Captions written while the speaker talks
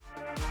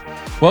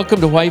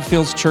Welcome to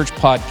Whitefields Church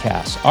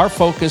Podcast. Our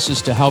focus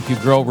is to help you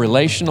grow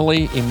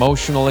relationally,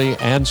 emotionally,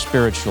 and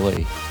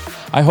spiritually.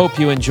 I hope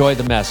you enjoy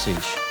the message.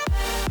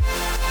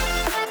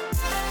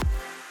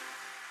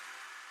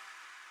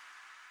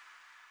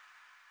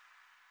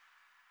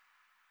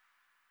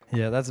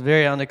 Yeah, that's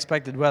very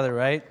unexpected weather,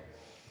 right?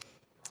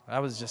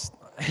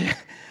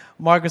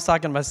 Mark was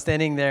talking about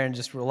standing there and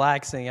just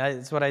relaxing.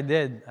 It's what I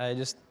did. I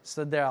just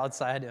stood there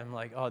outside and I'm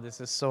like, oh,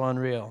 this is so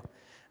unreal.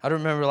 I don't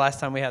remember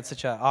last time we had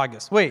such a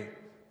August. Wait,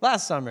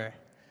 last summer.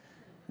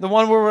 The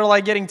one where we're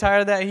like getting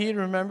tired of that heat,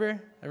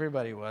 remember?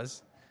 Everybody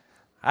was.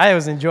 I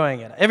was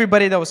enjoying it.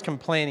 Everybody that was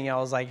complaining, I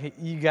was like, hey,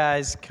 you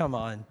guys, come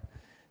on.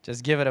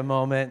 Just give it a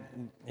moment.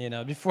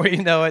 Before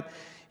you know it,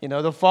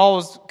 the fall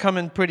was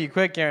coming pretty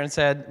quick. Aaron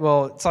said,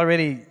 well, it's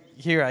already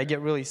here. I get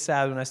really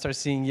sad when I start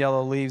seeing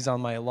yellow leaves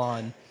on my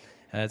lawn.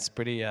 It's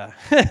pretty,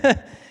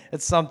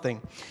 it's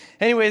something.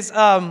 Anyways,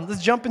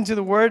 let's jump into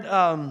the Word.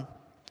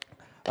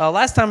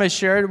 Last time I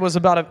shared was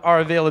about our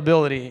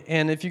availability.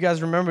 And if you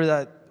guys remember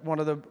that one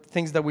of the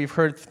things that we've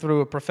heard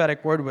through a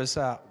prophetic word was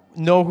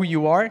know who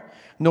you are,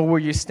 know where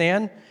you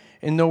stand,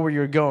 and know where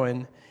you're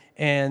going.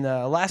 And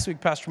last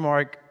week, Pastor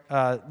Mark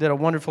did a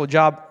wonderful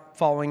job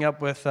following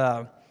up with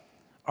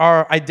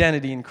our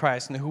identity in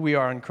Christ and who we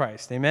are in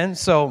Christ. Amen?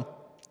 So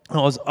it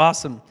was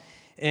awesome.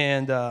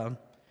 And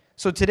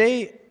so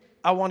today,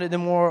 I wanted to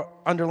more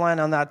underline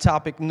on that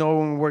topic,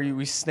 knowing where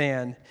we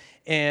stand.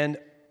 And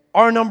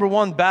our number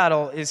one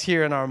battle is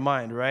here in our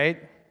mind, right?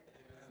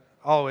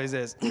 Always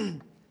is.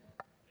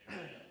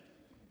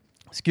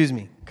 Excuse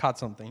me, caught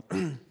something.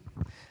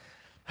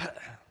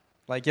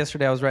 Like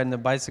yesterday, I was riding a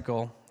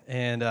bicycle,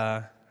 and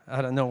out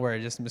of nowhere,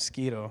 just a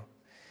mosquito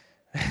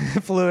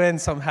flew in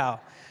somehow.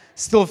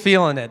 Still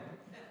feeling it.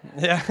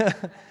 Yeah.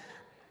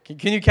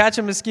 Can you catch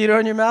a mosquito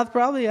in your mouth?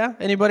 Probably, yeah.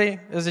 Anybody?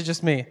 Is it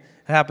just me? It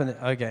happened.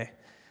 Okay.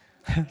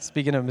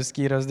 Speaking of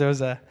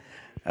mosquitoes, I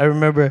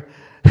remember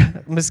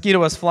a mosquito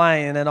was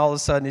flying, and then all of a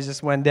sudden he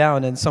just went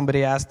down, and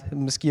somebody asked the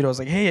mosquito, was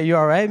like, hey, are you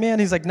all right, man?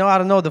 He's like, no, I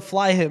don't know, the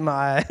fly hit my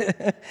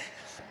eye.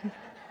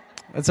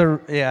 It's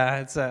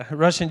a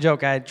Russian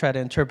joke. I tried to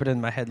interpret it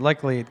in my head.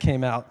 Luckily, it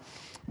came out.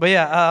 But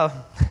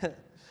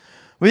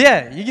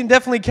you can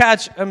definitely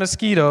catch a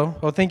mosquito.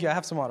 Oh, thank you, I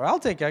have some water. I'll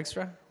take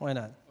extra. Why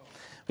not?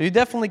 But you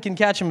definitely can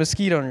catch a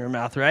mosquito in your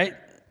mouth, right?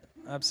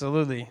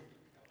 Absolutely.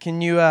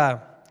 Can you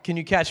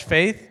catch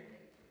faith?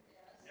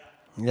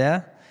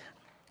 Yeah?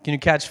 Can you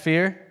catch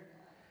fear?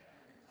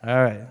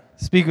 All right.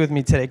 Speak with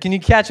me today. Can you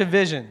catch a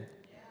vision?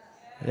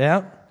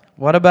 Yeah?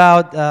 What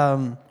about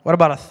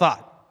a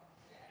thought?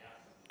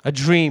 A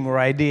dream or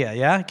idea,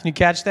 yeah? Can you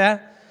catch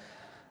that?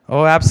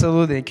 Oh,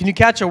 absolutely. Can you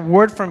catch a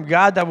word from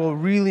God that will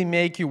really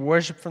make you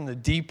worship from the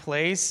deep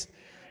place,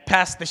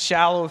 past the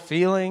shallow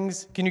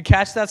feelings? Can you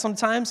catch that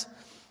sometimes?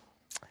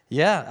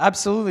 Yeah,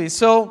 absolutely.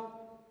 So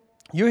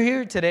you're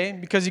here today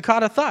because you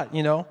caught a thought,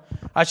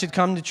 I should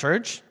come to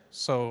church.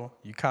 So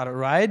you caught a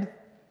ride,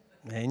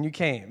 and you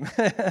came.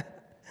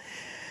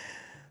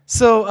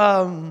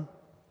 So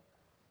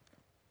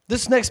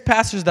this next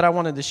passage that I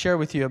wanted to share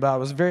with you about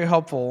was very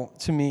helpful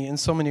to me in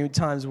so many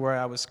times where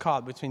I was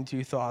caught between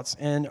two thoughts.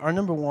 And our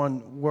number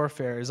one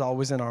warfare is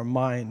always in our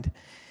mind.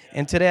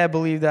 And today I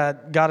believe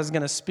that God is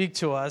going to speak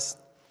to us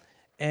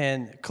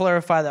and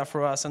clarify that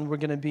for us, and we're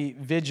going to be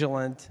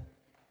vigilant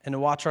and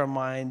watch our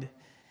mind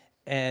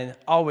and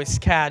always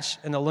catch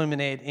and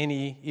eliminate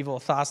any evil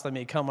thoughts that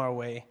may come our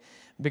way,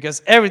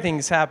 because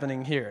everything's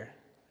happening here.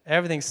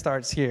 Everything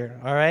starts here,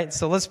 all right?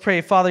 So let's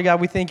pray. Father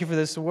God, we thank you for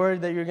this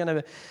word that you're going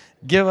to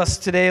give us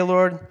today,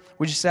 Lord.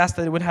 We just ask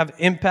that it would have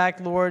impact,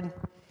 Lord.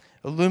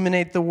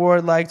 Illuminate the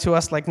word to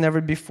us like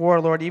never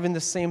before, Lord. Even the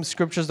same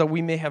scriptures that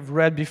we may have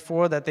read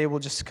before, that they will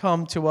just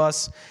come to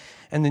us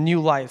in the new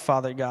light,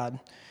 Father God.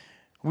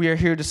 We are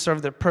here to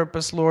serve the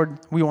purpose, Lord.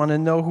 We want to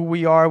know who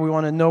we are. We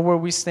want to know where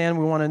we stand.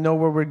 We want to know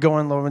where we're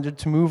going, Lord,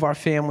 to move our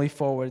family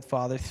forward,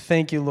 Father.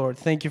 Thank you, Lord.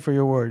 Thank you for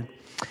your word.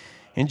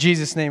 In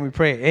Jesus' name we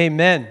pray.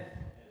 Amen.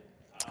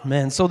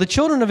 Amen. So the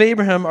children of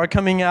Abraham are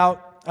coming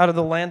out of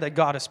the land that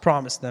God has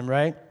promised them,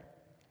 right?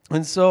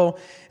 And so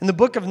in the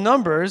book of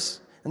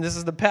Numbers, and this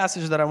is the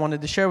passage that I wanted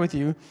to share with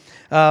you,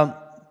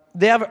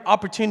 they have an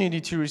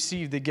opportunity to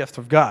receive the gift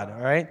of God,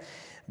 all right?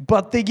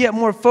 But they get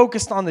more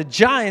focused on the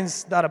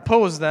giants that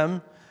oppose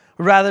them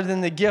rather than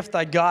the gift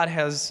that God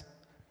has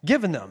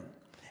given them.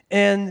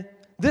 And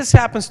this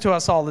happens to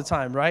us all the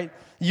time, right?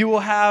 You'll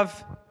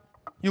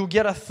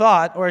get a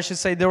thought, or I should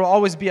say there will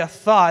always be a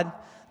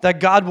thought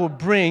that God will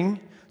bring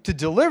to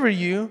deliver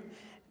you,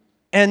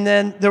 and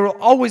then there will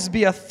always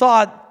be a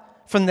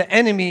thought from the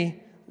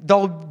enemy that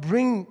will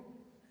bring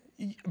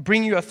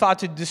you a thought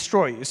to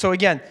destroy you. So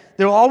again,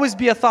 there will always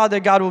be a thought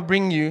that God will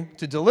bring you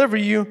to deliver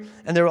you,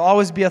 and there will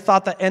always be a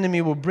thought that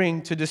enemy will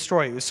bring to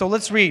destroy you. So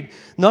let's read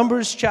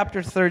Numbers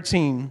chapter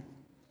 13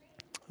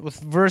 with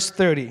verse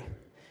 30.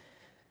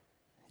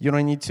 You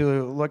don't need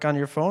to look on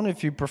your phone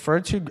if you prefer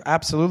to.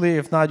 Absolutely.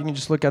 If not, you can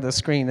just look at the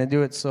screen and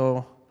do it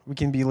so we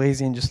can be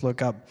lazy and just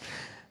look up.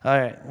 All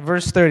right,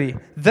 verse 30.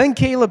 Then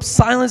Caleb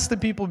silenced the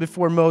people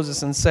before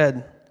Moses and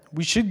said,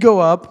 we should go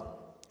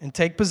up and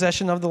take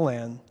possession of the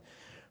land,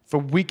 for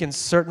we can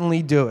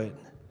certainly do it."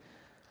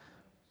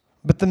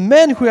 But the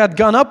men who had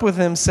gone up with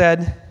him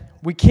said,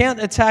 "We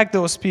can't attack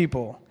those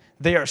people.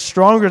 They are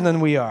stronger than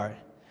we are."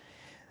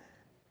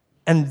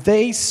 And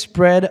they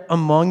spread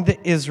among the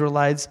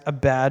Israelites a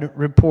bad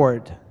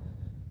report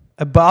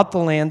about the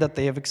land that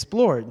they have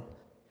explored.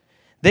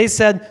 They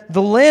said,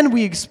 "The land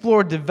we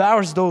explored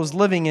devours those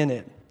living in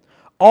it.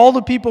 All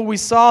the people we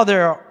saw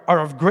there are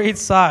of great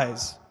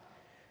size.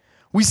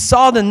 We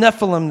saw the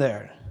Nephilim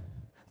there.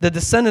 The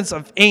descendants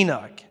of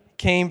Anak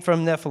came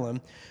from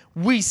Nephilim.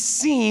 We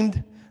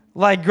seemed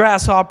like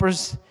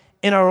grasshoppers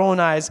in our own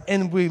eyes,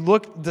 and we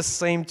looked the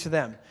same to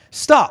them."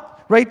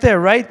 Stop right there,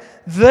 right?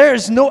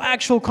 There's no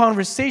actual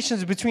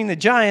conversations between the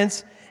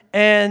giants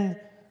and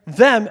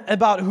them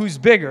about who's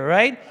bigger,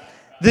 right?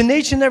 The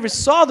nation never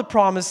saw the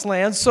promised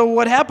land, so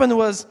what happened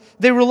was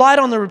they relied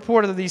on the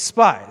report of these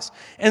spies.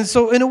 And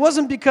it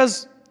wasn't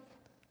because,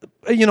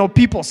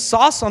 people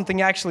saw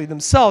something actually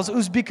themselves. It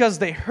was because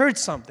they heard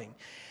something.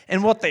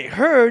 And what they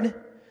heard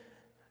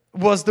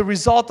was the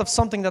result of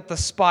something that the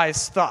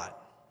spies thought.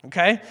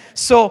 Okay?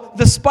 So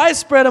the spies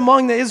spread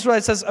among the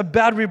Israelites as a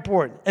bad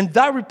report. And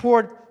that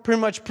report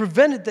pretty much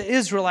prevented the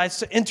Israelites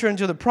to enter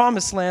into the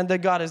promised land that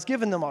God has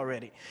given them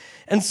already.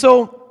 And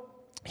so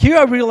here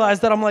I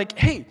realized that I'm like,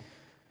 hey,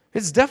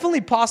 it's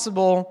definitely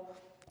possible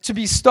to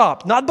be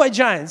stopped. Not by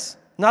giants,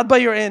 not by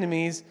your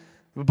enemies,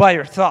 but by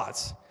your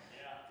thoughts.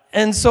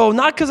 And so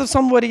not because of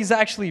somebody's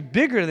actually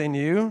bigger than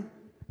you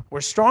or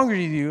stronger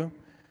than you,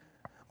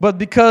 but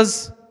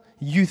because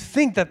you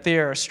think that they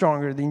are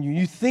stronger than you.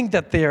 You think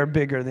that they are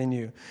bigger than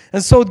you.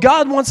 And so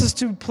God wants us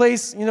to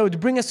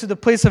bring us to the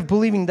place of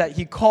believing that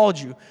He called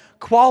you,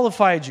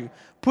 qualified you,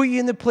 put you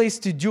in the place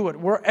to do it.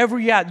 Wherever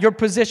you're at, your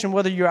position,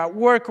 whether you're at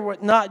work or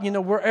not,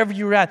 wherever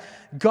you're at,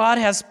 God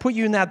has put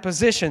you in that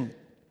position.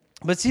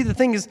 But see, the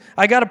thing is,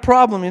 I got a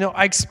problem.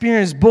 I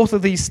experienced both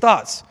of these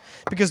thoughts.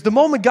 Because the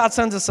moment God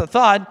sends us a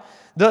thought,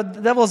 the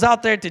devil's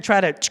out there to try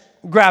to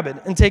grab it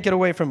and take it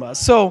away from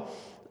us.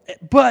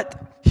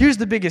 But here's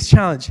the biggest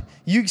challenge.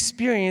 You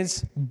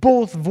experience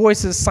both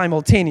voices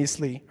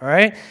simultaneously, all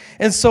right?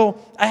 And so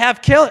I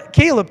have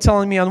Caleb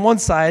telling me on one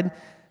side,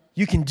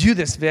 "You can do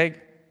this, Vic.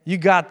 You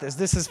got this.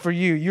 This is for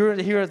you. You're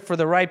here for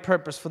the right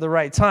purpose, for the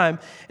right time."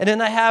 And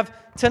then I have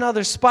 10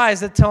 other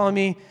spies that telling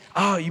me,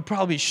 "Oh, you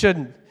probably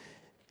shouldn't.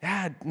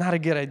 Not a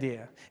good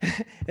idea."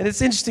 And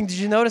it's interesting. Did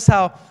you notice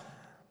how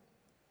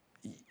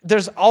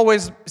there's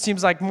always,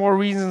 seems like, more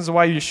reasons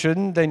why you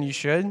shouldn't than you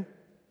should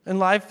in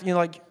life?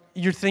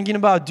 You're thinking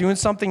about doing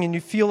something and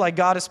you feel like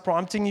God is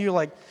prompting you,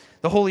 like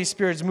the Holy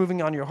Spirit's moving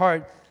on your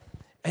heart,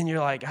 and you're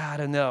like, "I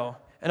don't know."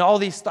 And all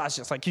these thoughts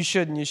just like, you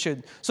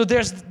should. So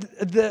there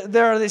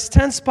are these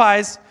 10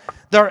 spies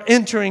that are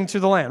entering to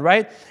the land,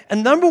 right?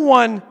 And number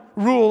one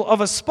rule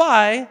of a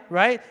spy,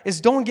 right,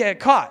 is don't get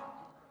caught.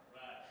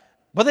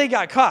 But they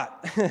got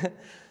caught.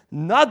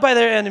 Not by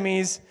their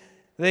enemies.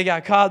 They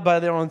got caught by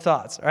their own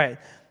thoughts, right?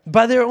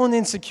 By their own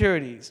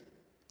insecurities.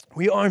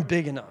 We aren't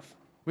big enough.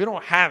 We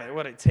don't have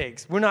what it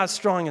takes. We're not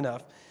strong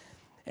enough.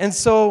 And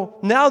so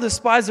now the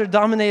spies are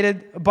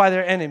dominated by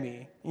their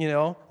enemy,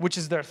 which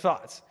is their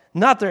thoughts.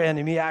 Not their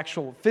enemy,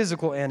 actual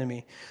physical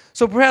enemy.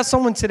 So perhaps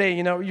someone today,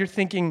 you're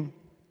thinking,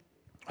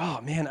 "Oh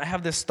man, I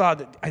have this thought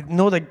that I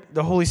know that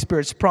the Holy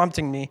Spirit's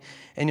prompting me."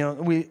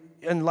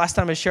 And last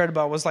time I shared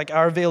about was like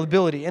our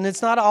availability. And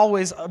it's not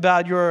always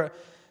about your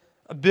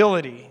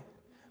ability,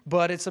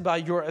 but it's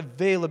about your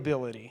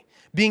availability.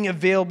 Being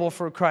available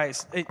for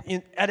Christ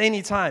at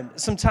any time.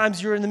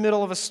 Sometimes you're in the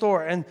middle of a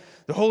store and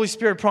the Holy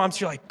Spirit prompts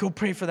you, like, "Go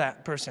pray for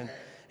that person."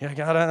 You're like,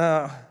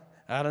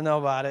 I don't know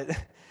about it.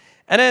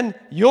 And then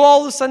you'll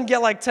all of a sudden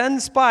get like 10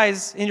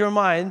 spies in your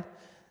mind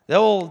that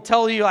will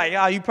tell you, like,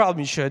 "Oh, you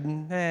probably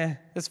shouldn't.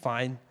 It's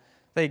fine.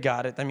 They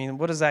got it. I mean,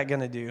 what is that going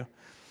to do?"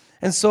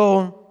 And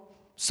so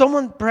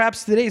someone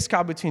perhaps today is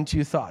caught between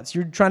two thoughts.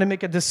 You're trying to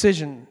make a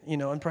decision,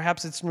 and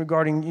perhaps it's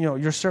regarding,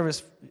 your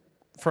service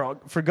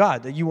for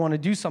God, that you want to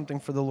do something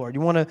for the Lord.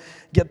 You want to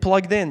get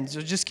plugged in.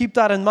 So just keep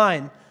that in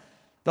mind.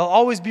 There'll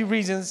always be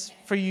reasons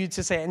for you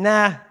to say,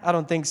 "Nah, I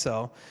don't think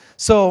so."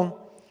 So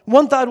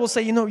one thought will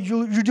say,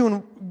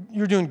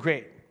 you're doing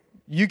great.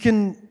 You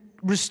can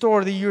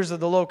restore the years of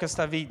the locust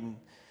have eaten.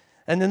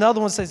 And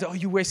another one says, "Oh,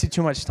 you wasted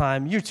too much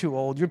time. You're too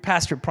old. You're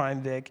past your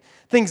prime, Vic."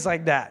 Things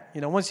like that.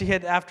 Once you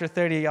hit after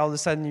 30, all of a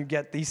sudden you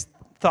get these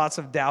thoughts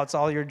of doubts,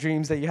 all your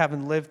dreams that you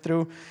haven't lived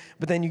through.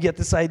 But then you get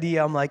this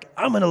idea, I'm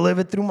going to live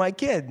it through my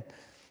kid.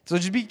 So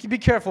just be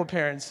careful,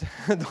 parents.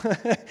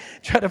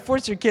 Try to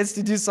force your kids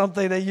to do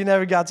something that you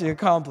never got to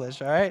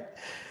accomplish, all right?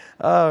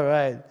 All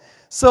right.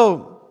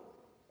 So,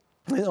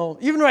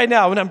 even right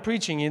now when I'm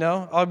preaching,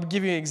 I'll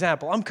give you an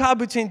example. I'm caught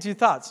between two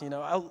thoughts,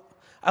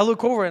 I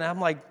look over and I'm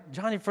like,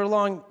 Johnny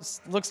Furlong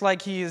looks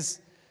like he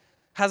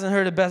hasn't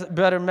heard a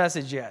better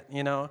message yet,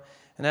 And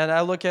then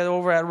I look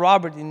over at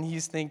Robert and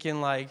he's thinking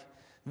like,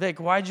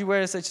 Vic, why'd you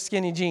wear such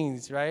skinny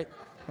jeans, right?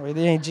 Or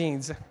they ain't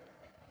jeans.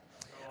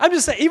 I'm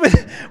just saying,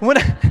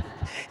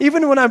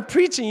 even when I'm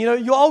preaching,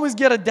 you always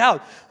get a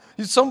doubt.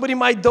 Somebody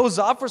might doze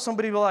off or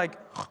somebody will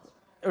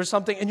or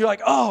something, and you're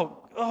like, "Oh,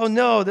 oh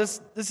no,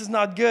 this is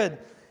not good.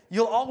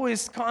 You'll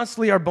always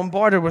constantly are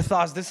bombarded with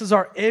thoughts. This is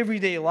our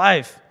everyday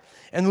life.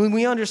 And when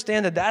we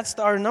understand that that's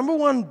our number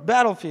one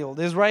battlefield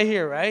is right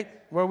here, right?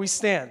 Where we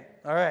stand.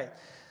 All right.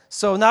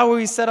 So now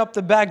we set up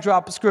the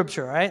backdrop of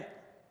Scripture, right?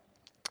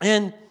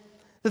 And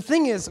the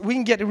thing is, we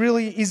can get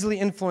really easily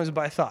influenced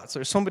by thoughts.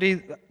 Or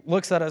somebody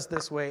looks at us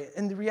this way.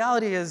 And the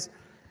reality is,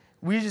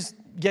 we just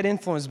get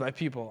influenced by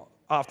people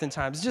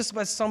oftentimes, just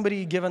by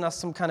somebody giving us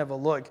some kind of a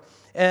look.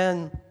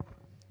 And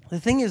the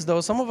thing is,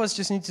 though, some of us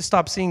just need to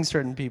stop seeing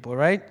certain people,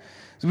 right?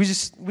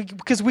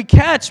 Because we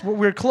catch what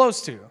we're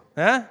close to.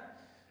 Huh?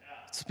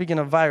 Speaking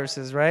of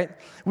viruses, right?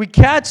 We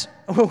catch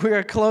what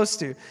we're close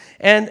to.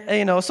 And,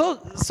 so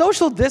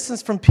social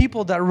distance from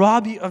people that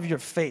rob you of your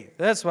faith.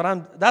 That's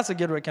a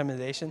good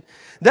recommendation.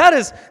 That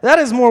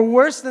is more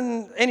worse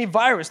than any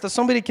virus, that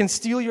somebody can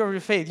steal you of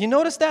your faith. You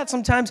notice that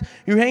sometimes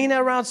you're hanging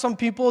out around some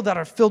people that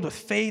are filled with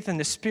faith and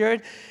the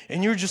Spirit,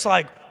 and you're just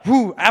like,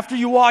 whoo, after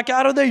you walk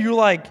out of there, you're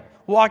like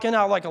walking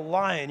out like a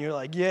lion. You're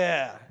like,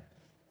 yeah,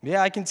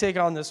 I can take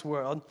on this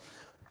world.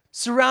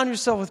 Surround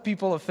yourself with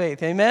people of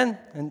faith, amen?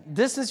 And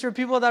distance your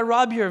people that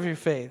rob you of your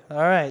faith, all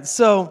right?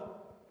 So,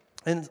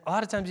 and a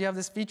lot of times you have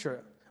this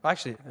feature.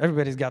 Actually,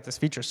 everybody's got this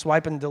feature,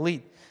 swipe and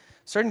delete.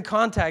 Certain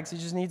contacts you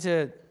just need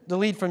to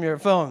delete from your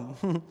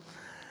phone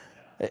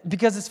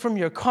because it's from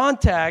your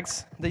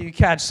contacts that you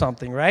catch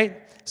something,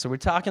 right? So we're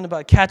talking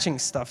about catching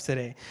stuff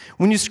today.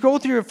 When you scroll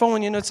through your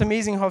phone, it's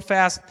amazing how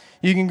fast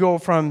you can go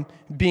from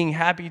being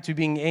happy to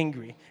being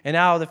angry. And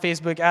now the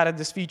Facebook added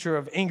this feature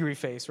of angry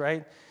face,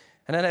 right?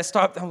 And then I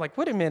stopped. I'm like,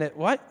 wait a minute,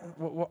 what?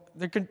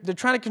 They're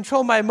trying to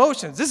control my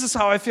emotions. This is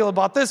how I feel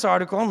about this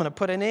article. I'm going to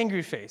put an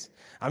angry face.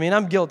 I mean,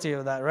 I'm guilty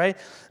of that, right?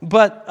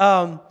 But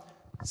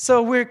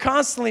so we're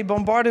constantly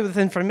bombarded with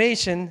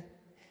information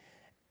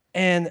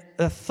and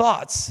the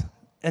thoughts,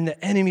 and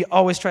the enemy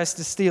always tries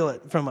to steal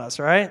it from us,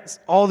 right? It's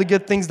all the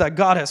good things that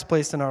God has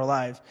placed in our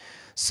life.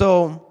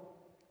 So,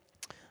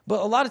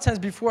 but a lot of times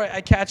before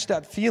I catch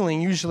that feeling,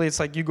 usually it's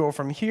like you go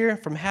from here,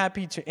 from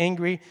happy to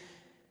angry.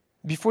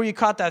 Before you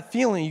caught that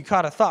feeling, you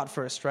caught a thought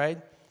first, right?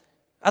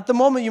 At the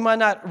moment, you might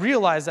not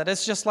realize that.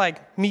 It's just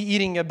like me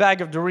eating a bag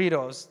of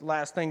Doritos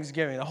last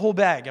Thanksgiving. A whole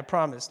bag, I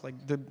promise,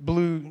 like the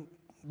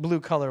blue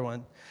color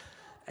one.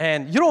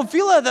 And you don't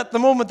feel it at the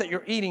moment that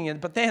you're eating it,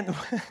 but then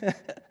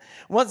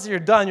once you're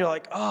done, you're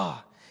like,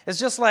 oh. It's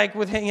just like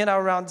with hanging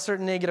out around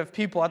certain negative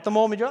people. At the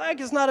moment, you're like,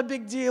 it's not a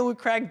big deal. We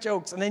crack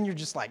jokes. And then you're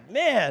just like,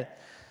 man,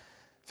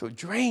 I feel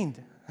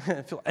drained.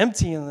 I feel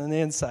empty on the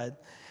inside.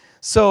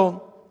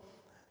 So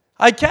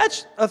I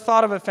catch a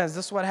thought of offense.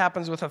 This is what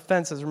happens with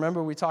offenses.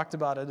 Remember, we talked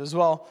about it as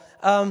well.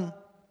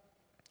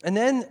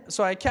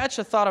 So I catch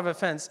a thought of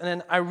offense, and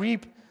then I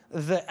reap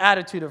the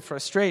attitude of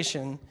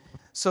frustration.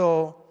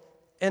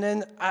 And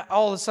then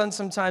all of a sudden,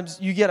 sometimes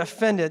you get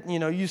offended.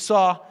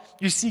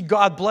 You see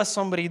God bless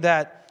somebody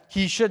that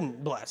He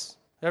shouldn't bless.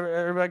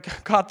 Everybody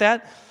caught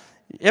that?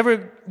 You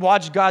ever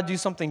watch God do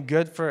something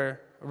good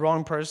for a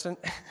wrong person?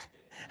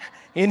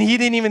 And He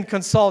didn't even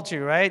consult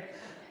you, right?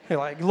 You're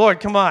like, Lord,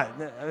 come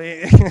on. I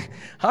mean,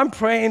 I'm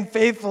praying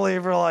faithfully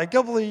for like a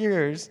couple of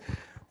years.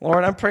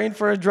 Lord, I'm praying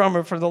for a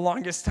drummer for the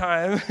longest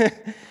time.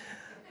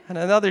 And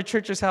other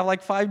churches have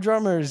like 5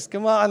 drummers.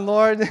 Come on,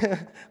 Lord.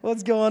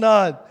 What's going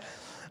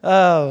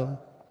on?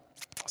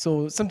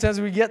 So sometimes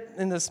we get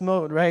in this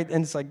mode, right?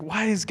 And it's like,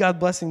 why is God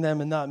blessing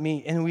them and not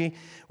me? And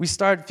we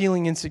start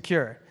feeling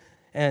insecure.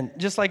 And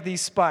just like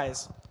these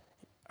spies,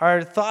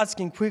 our thoughts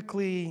can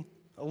quickly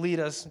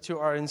lead us to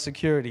our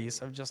insecurities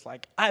of just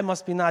like, I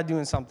must be not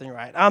doing something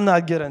right. I'm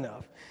not good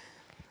enough.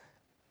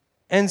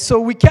 And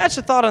so we catch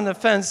a thought on the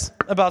fence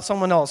about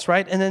someone else,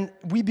 right? And then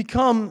we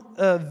become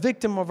a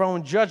victim of our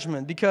own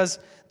judgment, because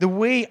the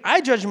way I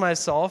judge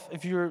myself,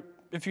 if you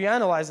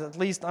analyze it, at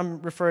least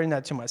I'm referring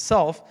that to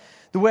myself,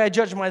 the way I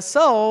judge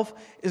myself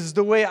is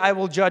the way I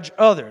will judge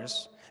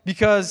others,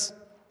 because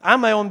I'm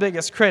my own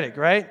biggest critic,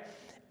 right?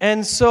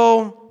 And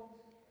so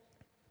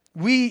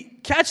we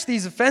catch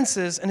these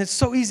offenses, and it's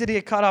so easy to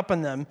get caught up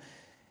in them.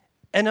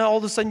 And then all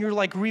of a sudden, you're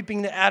like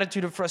reaping the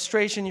attitude of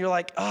frustration. You're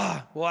like,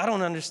 well, I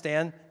don't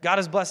understand. God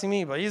is blessing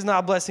me, but He's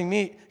not blessing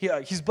me.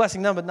 He's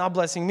blessing them, but not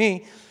blessing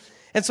me.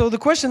 And so the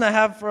question I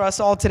have for us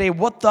all today,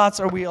 what thoughts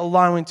are we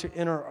allowing to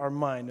enter our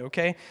mind,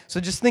 okay? So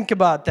just think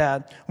about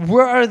that.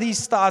 Where are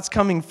these thoughts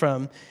coming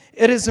from?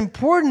 It is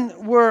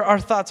important where our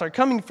thoughts are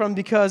coming from,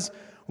 because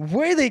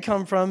where they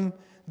come from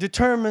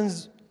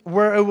determines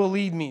where it will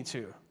lead me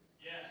to.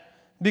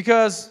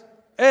 Because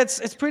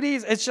it's pretty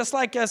easy. It's just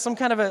like some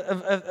kind of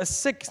a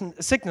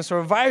sickness or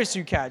a virus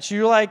you catch.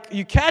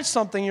 You catch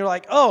something, you're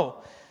like,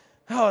 oh,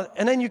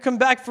 and then you come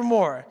back for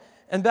more,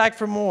 and back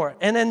for more.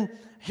 And then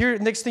here,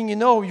 next thing you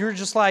know, you're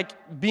just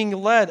like being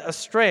led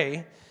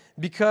astray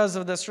because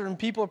of the certain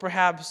people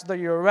perhaps that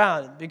you're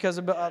around, because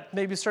of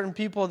maybe certain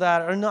people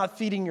that are not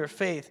feeding your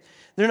faith.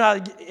 They're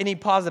not any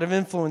positive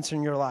influence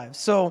in your life.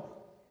 So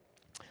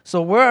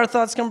where our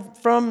thoughts come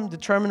from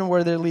determine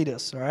where they lead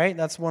us, all right?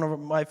 That's one of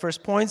my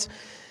first points.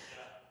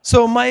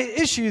 So my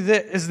issue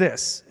is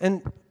this,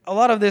 and a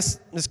lot of this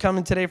is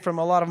coming today from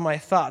a lot of my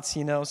thoughts,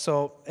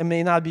 so it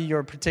may not be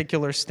your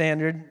particular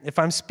standard. If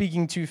I'm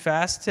speaking too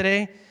fast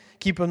today,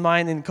 keep in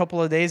mind in a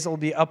couple of days it will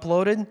be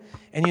uploaded.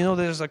 And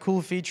there's a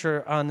cool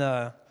feature on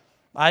the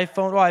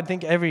iPhone. Well, I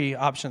think every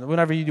option,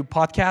 whenever you do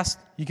podcast,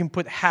 you can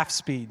put half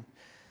speed.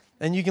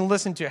 And you can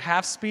listen to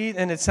half speed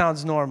and it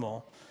sounds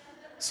normal.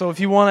 So if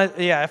you want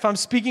to, if I'm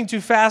speaking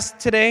too fast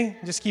today,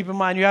 just keep in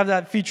mind you have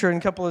that feature in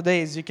a couple of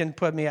days. You can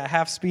put me at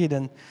half speed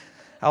and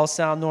I'll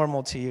sound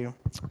normal to you.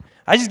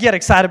 I just get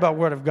excited about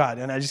Word of God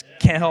and I just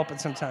can't help it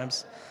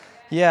sometimes.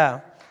 Yeah.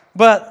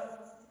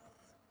 But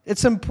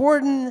it's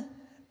important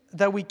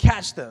that we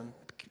catch them.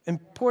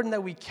 Important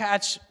that we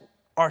catch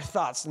our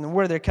thoughts and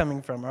where they're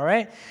coming from, all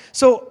right?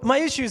 So my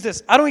issue is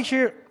this. I don't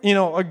hear,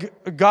 a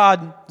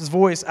God's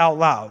voice out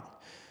loud.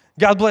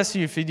 God bless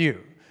you if you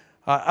do.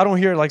 I don't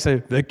hear say,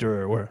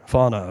 Victor or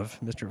Fawn of,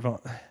 Mr. Fawn.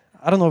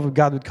 I don't know if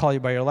God would call you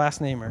by your last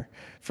name or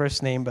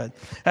first name, but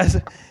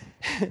as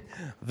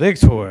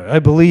Victor, I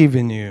believe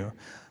in you.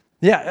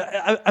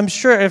 Yeah, I'm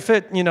sure if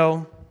it,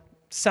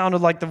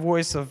 sounded like the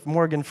voice of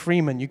Morgan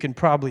Freeman, you can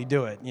probably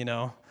do it,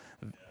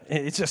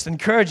 It's just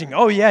encouraging.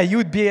 Oh, yeah, you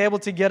would be able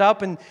to get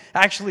up and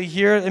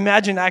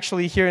imagine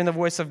actually hearing the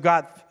voice of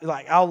God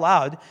out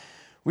loud.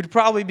 We'd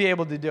probably be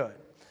able to do it.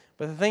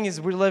 But the thing is,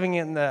 we're living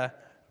in a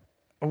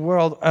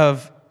world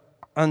of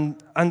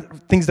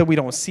things that we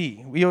don't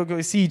see.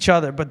 We see each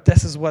other, but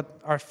this is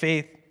what our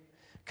faith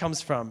comes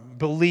from,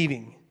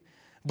 believing.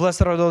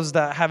 Blessed are those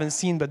that haven't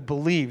seen but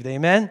believed.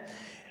 Amen?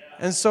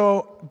 And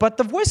so, but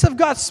the voice of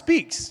God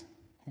speaks.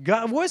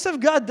 The voice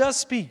of God does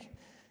speak.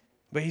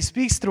 But He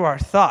speaks through our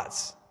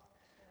thoughts.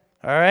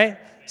 All right?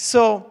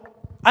 So,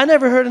 I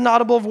never heard an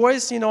audible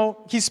voice.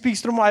 He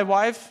speaks through my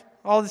wife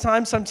all the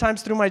time,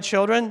 sometimes through my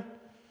children.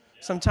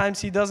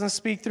 Sometimes He doesn't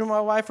speak through my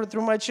wife or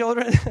through my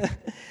children.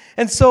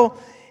 And so,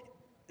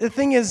 the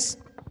thing is,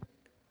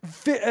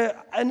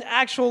 an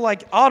actual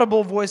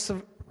audible voice,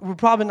 we're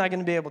probably not going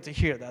to be able to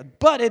hear that.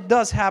 But it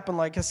does happen.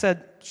 Like I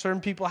said,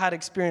 certain people had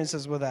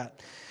experiences with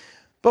that.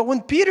 But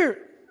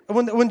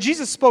when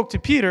Jesus spoke to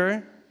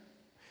Peter,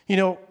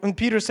 when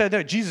Peter said,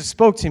 "No, Jesus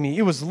spoke to me,"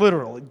 it was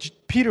literal.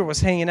 Peter was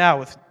hanging out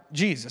with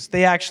Jesus.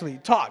 They actually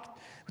talked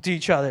to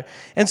each other.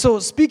 And so,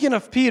 speaking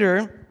of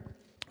Peter,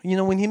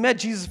 when he met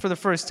Jesus for the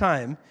first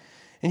time,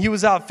 and he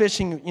was out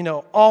fishing,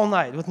 all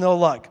night with no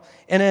luck.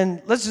 And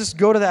then let's just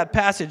go to that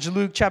passage,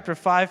 Luke chapter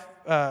 5,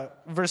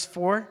 verse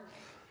 4.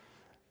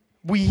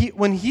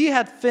 When he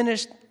had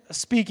finished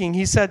speaking,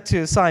 he said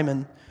to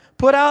Simon,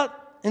 "Put out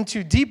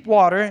into deep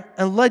water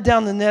and let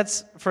down the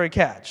nets for a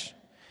catch."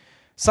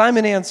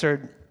 Simon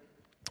answered,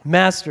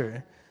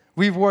 "Master,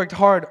 we've worked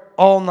hard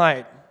all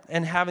night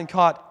and haven't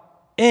caught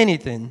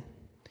anything.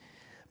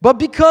 But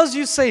because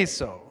you say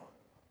so,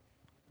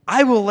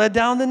 I will let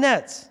down the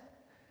nets."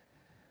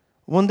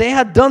 When they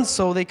had done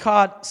so, they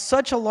caught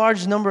such a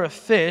large number of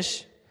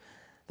fish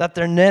that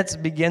their nets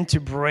began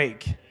to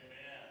break.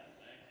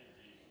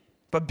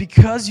 But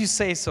because you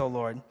say so,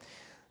 Lord.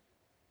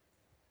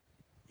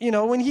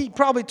 When he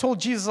probably told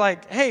Jesus,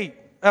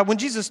 when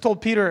Jesus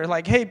told Peter,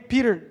 "Hey,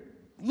 Peter,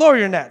 lower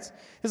your nets."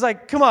 He's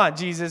like, "Come on,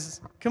 Jesus.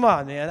 Come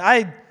on, man.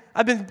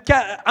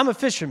 I'm a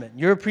fisherman.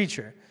 You're a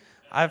preacher.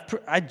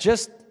 I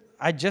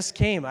just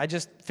came. I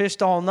just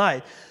fished all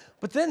night."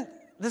 But then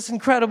this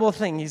incredible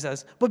thing, he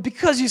says, "But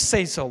because you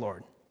say so,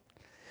 Lord."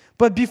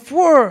 But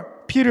before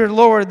Peter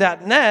lowered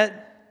that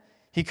net,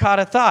 he caught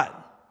a thought,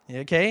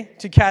 okay?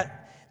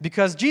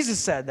 Because Jesus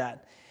said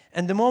that.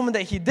 And the moment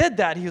that he did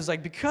that, he was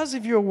like, "Because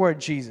of your word,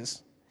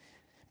 Jesus."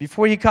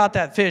 Before he caught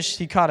that fish,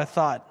 he caught a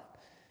thought.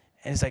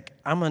 And he's like,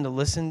 "I'm going to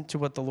listen to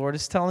what the Lord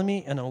is telling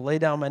me, and I'll lay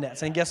down my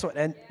nets." And guess what?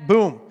 And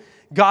boom,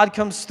 God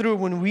comes through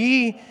when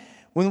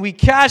we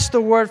catch the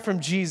word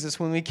from Jesus,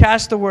 when we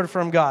catch the word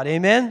from God.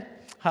 Amen?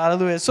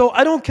 Hallelujah. So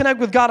I don't connect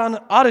with God on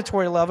an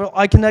auditory level.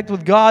 I connect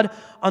with God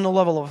on the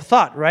level of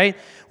thought, right?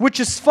 Which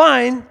is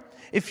fine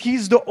if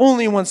He's the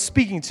only one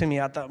speaking to me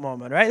at that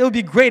moment, right? It would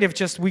be great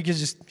if we could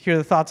just hear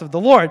the thoughts of the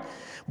Lord.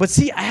 But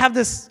see, I have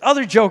this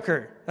other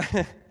joker.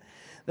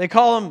 They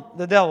call him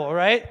the devil,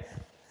 right?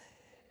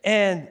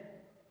 And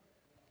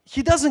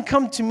he doesn't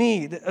come to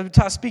me,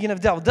 speaking of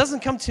devil,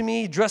 doesn't come to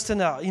me dressed in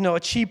a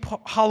cheap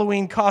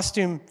Halloween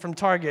costume from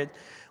Target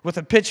with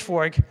a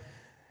pitchfork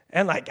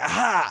and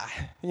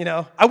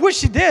I wish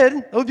he did.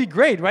 It would be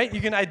great, right?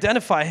 You can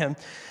identify him.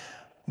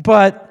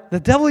 But the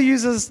devil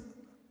uses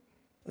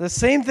the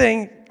same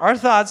thing, our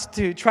thoughts,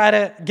 to try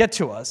to get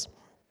to us.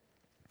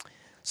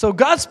 So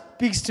God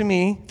speaks to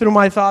me through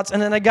my thoughts, and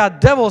then I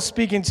got devil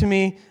speaking to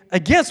me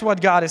against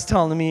what God is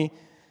telling me.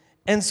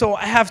 And so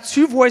I have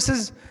two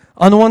voices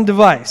on one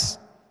device,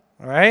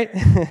 all right?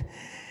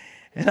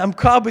 And I'm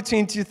caught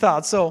between two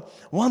thoughts. So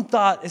one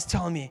thought is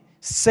telling me,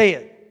 say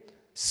it,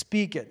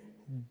 speak it,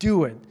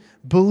 do it,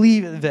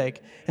 believe it,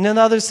 Vic. And then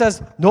the other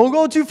says, don't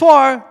go too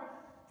far.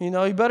 You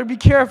better be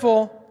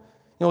careful.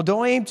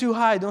 Don't aim too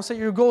high. Don't set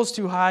your goals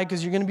too high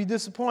because you're going to be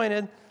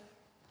disappointed.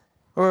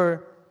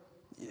 Or,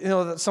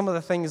 some of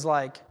the things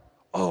like,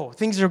 oh,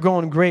 things are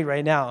going great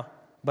right now,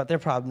 but they're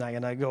probably not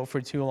going to go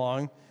for too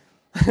long.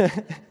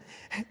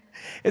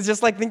 It's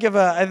just like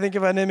I think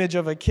of an image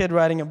of a kid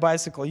riding a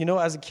bicycle. You know,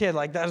 as a kid,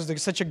 like that was like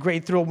such a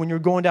great thrill when you're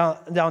going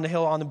down the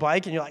hill on the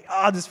bike and you're like,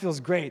 this feels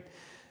great.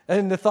 And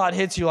then the thought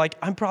hits you like,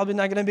 I'm probably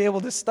not going to be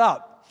able to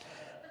stop.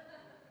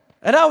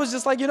 And I was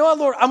just like, you know what,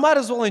 Lord, I might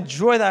as well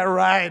enjoy that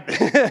ride.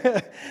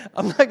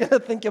 I'm not going to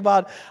think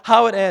about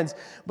how it ends.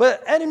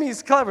 But enemy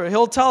is clever.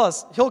 He'll tell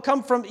us. He'll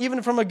come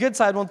even from a good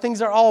side when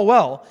things are all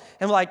well.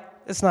 And like,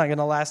 it's not going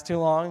to last too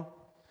long.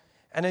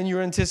 And then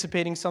you're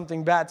anticipating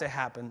something bad to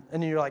happen.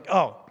 And you're like,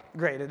 oh,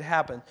 great, it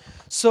happened.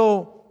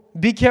 So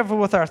be careful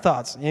with our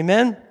thoughts.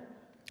 Amen?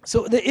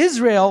 So the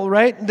Israel,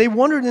 right, they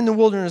wandered in the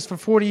wilderness for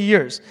 40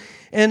 years.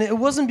 And it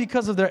wasn't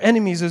because of their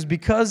enemies. It was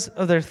because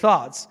of their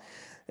thoughts.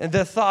 And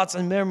their thoughts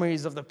and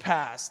memories of the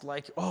past.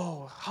 Like,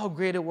 oh, how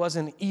great it was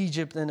in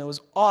Egypt. And it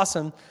was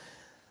awesome.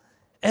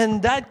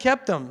 And that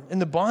kept them in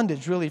the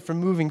bondage, really, from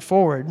moving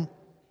forward.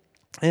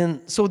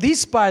 And so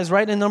these spies,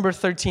 right, in number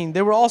 13,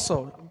 they were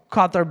also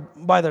caught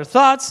by their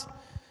thoughts.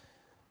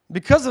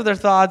 Because of their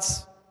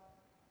thoughts,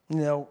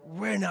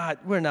 we're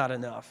not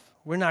enough.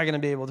 We're not going to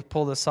be able to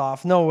pull this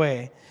off. No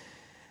way.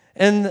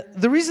 And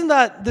the reason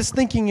that this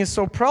thinking is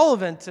so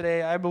prevalent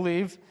today, I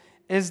believe,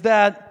 is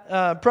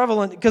that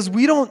prevalent because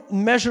we don't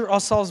measure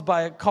ourselves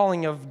by a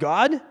calling of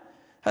God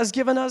has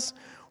given us.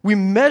 We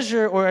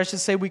measure, or I should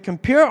say, we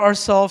compare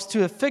ourselves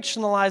to a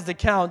fictionalized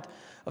account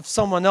of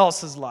someone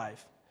else's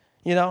life.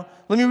 Let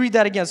me read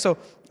that again. So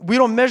we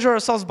don't measure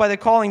ourselves by the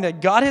calling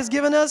that God has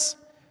given us.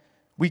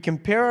 We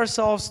compare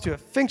ourselves to a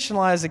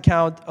fictionalized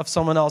account of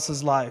someone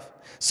else's life.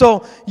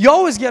 So you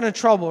always get in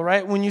trouble,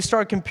 right, when you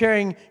start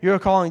comparing your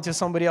calling to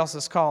somebody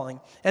else's calling.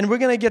 And we're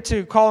going to get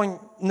to calling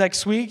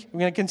next week. We're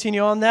going to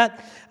continue on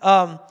that.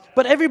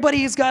 But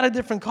everybody has got a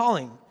different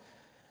calling.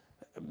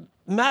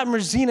 Matt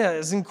Merzina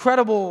is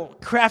incredible,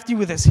 crafty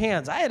with his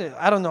hands. I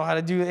don't know how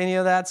to do any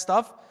of that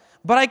stuff,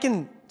 but I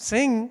can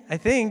sing, I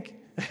think.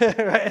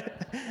 Right?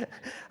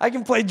 I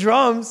can play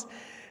drums.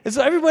 And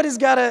so everybody's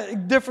got a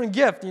different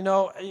gift, You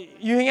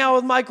hang out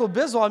with Michael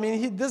Biswell. I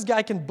mean, this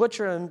guy can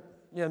butcher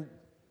a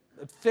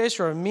fish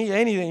or meat,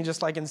 anything,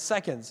 just like in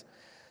seconds.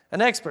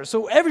 An expert.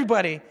 So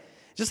everybody,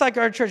 just like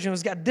our church,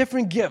 has got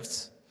different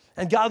gifts.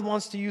 And God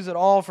wants to use it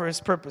all for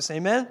His purpose.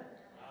 Amen?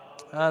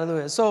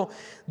 Hallelujah. So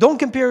don't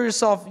compare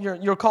yourself,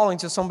 your calling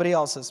to somebody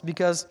else's,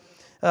 because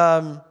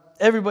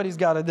everybody's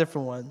got a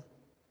different one.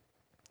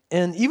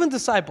 And even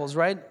disciples,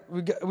 right?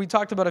 We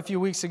talked about a few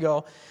weeks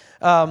ago.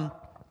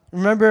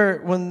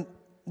 Remember when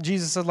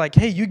Jesus said, like,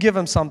 hey, you give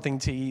them something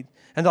to eat.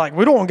 And they're like,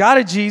 we don't got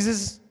it,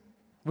 Jesus.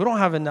 We don't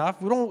have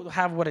enough. We don't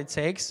have what it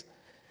takes.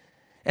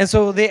 And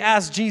so they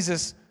asked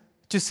Jesus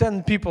to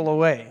send people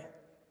away.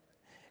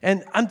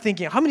 And I'm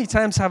thinking, how many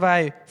times have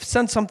I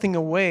sent something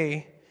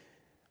away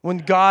when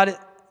God,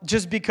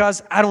 just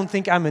because I don't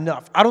think I'm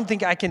enough. I don't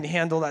think I can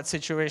handle that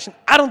situation.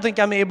 I don't think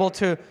I'm able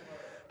to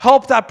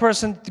help that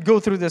person to go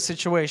through this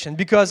situation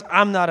because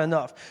I'm not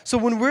enough. So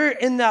when we're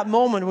in that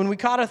moment, when we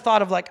caught a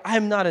thought of like,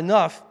 I'm not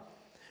enough,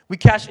 we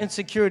catch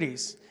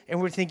insecurities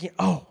and we're thinking,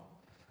 oh,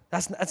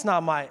 that's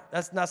not my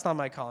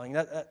calling.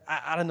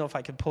 I don't know if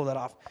I could pull that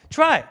off.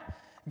 Try.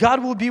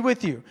 God will be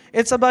with you.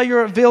 It's about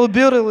your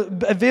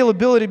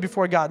availability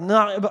before God,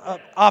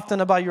 not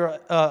often about your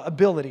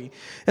ability.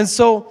 And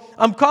so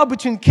I'm caught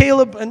between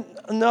Caleb and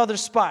other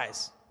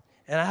spies,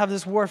 and I have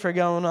this warfare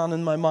going on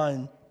in my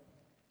mind.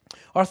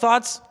 Our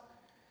thoughts,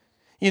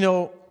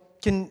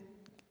 can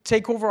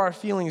take over our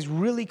feelings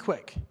really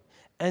quick.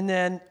 And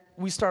then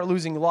we start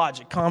losing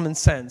logic, common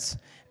sense.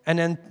 And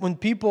then when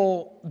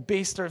people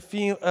base their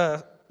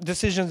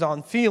decisions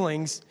on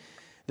feelings,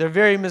 they're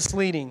very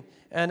misleading.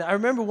 And I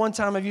remember one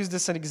time I've used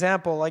this as an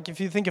example. Like if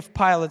you think of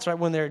pilots, right,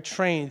 when they're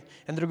trained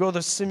and they go to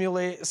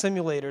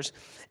simulators.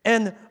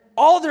 And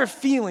all their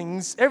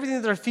feelings, everything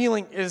that they're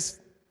feeling is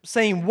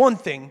saying one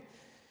thing.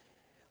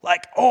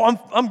 Like, oh,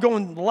 I'm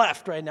going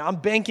left right now. I'm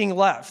banking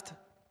left.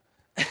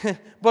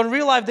 But in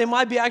real life, they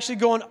might be actually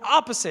going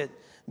opposite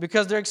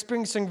because they're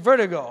experiencing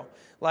vertigo,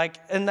 like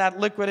in that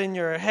liquid in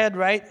your head,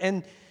 right?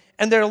 And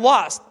they're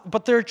lost.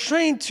 But they're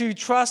trained to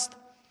trust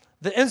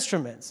the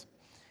instruments.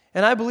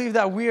 And I believe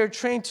that we are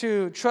trained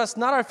to trust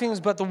not our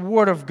feelings, but the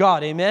Word of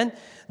God, amen?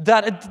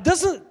 That it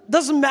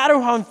doesn't matter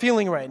how I'm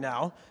feeling right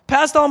now.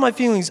 Past all my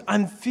feelings,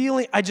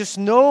 I just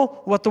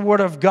know what the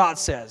Word of God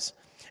says.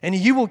 And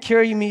He will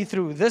carry me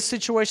through this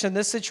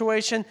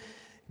situation.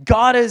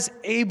 God is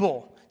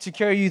able to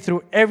carry you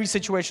through every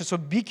situation. So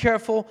be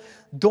careful.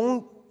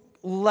 Don't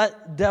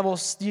let devil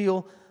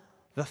steal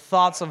the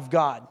thoughts of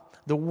God,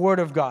 the Word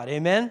of God.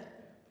 Amen?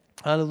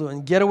 Hallelujah.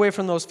 And get away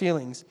from those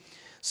feelings.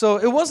 So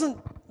it wasn't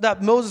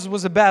that Moses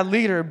was a bad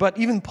leader, but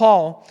even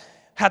Paul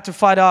had to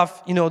fight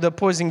off, the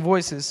opposing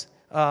voices,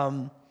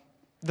 the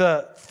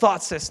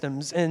thought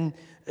systems, and,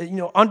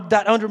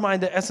 that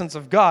undermined the essence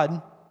of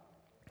God.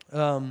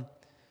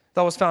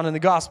 That was found in the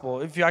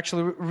gospel. If you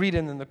actually read it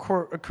in the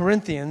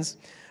Corinthians,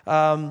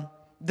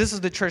 this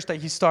is the church that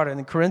he started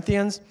in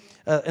Corinthians,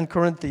 in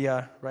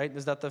Corinthia, right?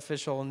 Is that the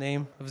official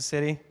name of the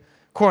city?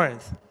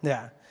 Corinth,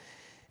 yeah.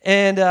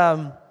 And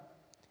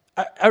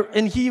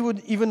And he would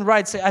even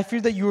write, say, I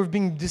fear that you are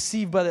being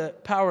deceived by the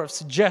power of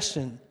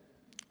suggestion.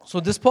 So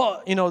this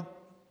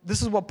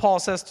is what Paul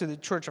says to the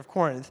church of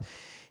Corinth.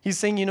 He's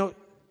saying,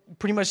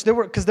 pretty much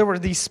because there were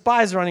these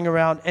spies running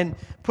around and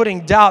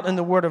putting doubt in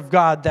the word of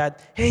God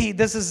that, hey,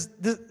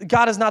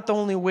 God is not the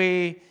only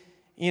way,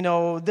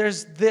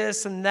 there's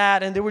this and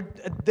that. And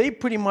they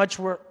pretty much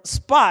were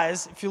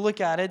spies, if you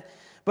look at it,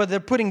 but they're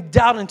putting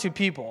doubt into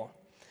people.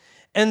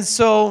 And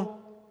so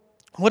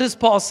what does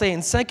Paul say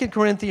in 2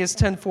 Corinthians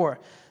 10:4?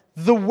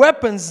 The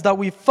weapons that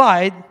we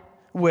fight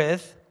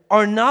with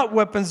are not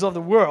weapons of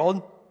the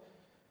world.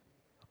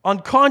 On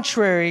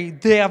contrary,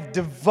 they have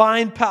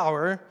divine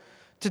power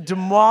to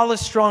demolish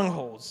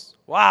strongholds.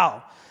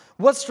 Wow.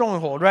 What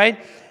stronghold,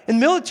 right? In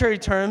military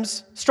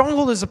terms,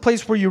 stronghold is a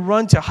place where you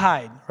run to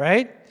hide,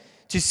 right?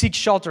 To seek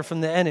shelter from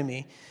the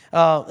enemy.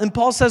 And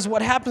Paul says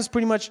what happens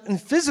pretty much in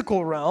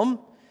physical realm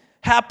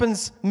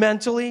happens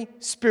mentally,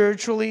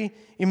 spiritually,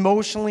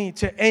 emotionally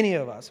to any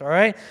of us, all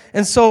right?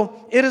 And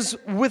so it is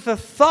with a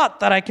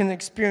thought that I can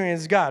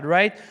experience God,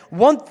 right?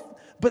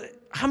 But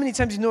how many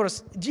times you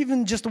notice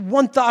even just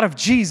one thought of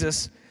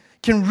Jesus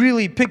can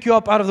really pick you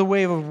up out of the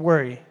wave of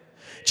worry?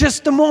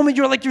 Just the moment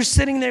you're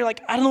sitting there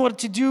like, I don't know what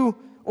to do,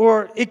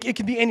 or it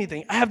could be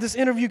anything. I have this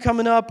interview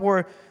coming up,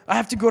 or I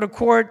have to go to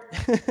court.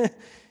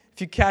 If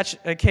you catch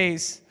a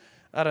case,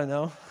 I don't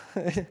know.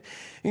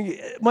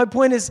 My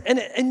point is,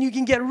 and you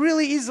can get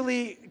really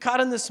easily caught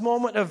in this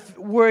moment of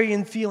worry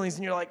and feelings,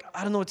 and you're like,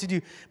 I don't know what to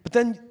do. But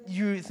then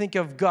you think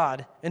of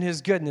God and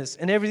His goodness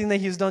and everything that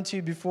He's done to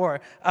you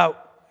before,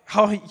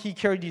 how He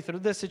carried you through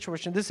this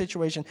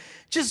situation.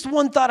 Just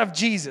one thought of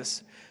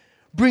Jesus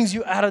brings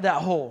you out of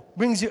that hole,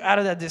 brings you out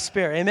of that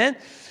despair, amen?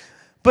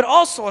 But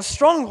also a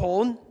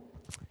stronghold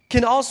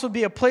can also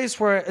be a place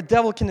where a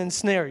devil can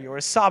ensnare you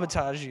or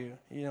sabotage you,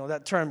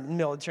 that term in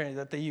military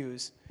that they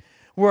use,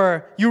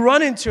 where you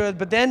run into it,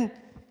 but then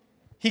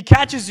he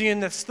catches you in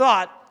this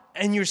thought,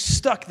 and you're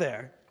stuck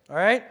there, all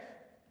right?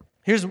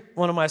 Here's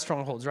one of my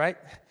strongholds, right?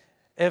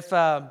 If,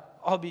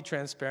 I'll be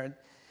transparent.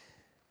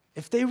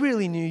 If they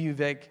really knew you,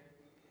 Vic,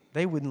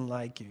 they wouldn't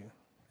like you.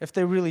 If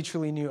they really,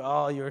 truly knew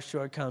all your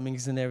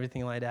shortcomings and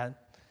everything like that.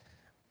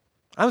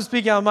 I'm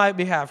speaking on my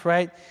behalf,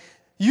 right?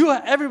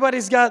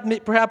 Everybody's got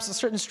perhaps a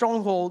certain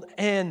stronghold,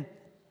 and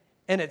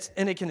it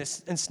can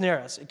ensnare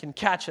us. It can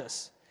catch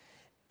us.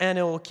 And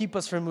it will keep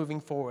us from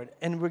moving forward.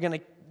 And we're going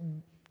to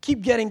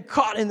keep getting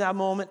caught in that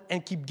moment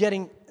and keep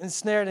getting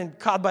ensnared and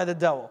caught by the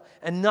devil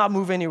and not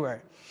move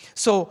anywhere.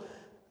 So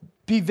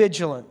be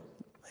vigilant.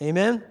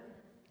 Amen?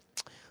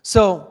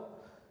 So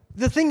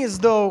the thing is,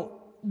 though,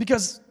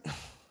 because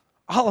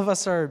all of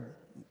us are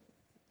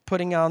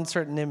putting on a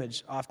certain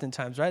image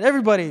oftentimes, right?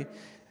 Everybody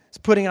is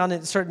putting on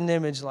a certain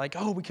image like,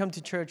 oh, we come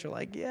to church. We're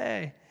like,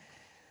 yay.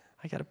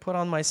 I got to put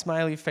on my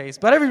smiley face.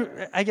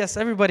 But I guess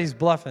everybody's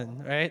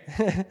bluffing, right?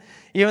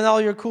 Even all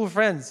your cool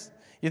friends.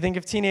 You think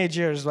of teenage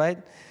years, right?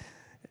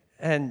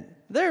 And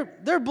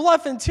they're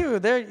bluffing too.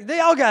 They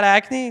all got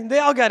acne. They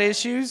all got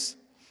issues.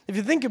 If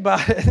you think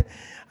about it,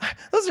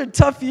 those are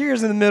tough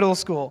years in the middle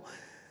school.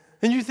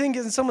 And you think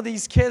of some of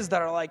these kids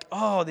that are like,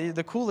 oh, they're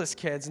the coolest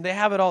kids, and they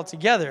have it all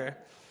together.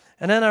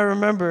 And then I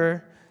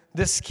remember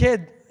this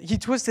kid, he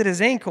twisted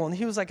his ankle, and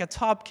he was like a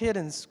top kid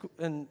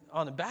on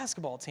a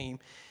basketball team.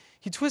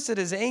 He twisted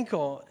his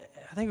ankle,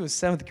 I think it was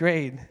 7th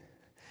grade,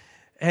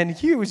 and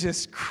he was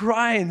just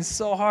crying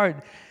so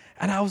hard.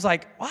 And I was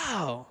like,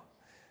 wow,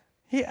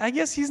 I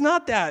guess he's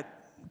not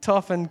that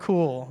tough and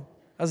cool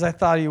as I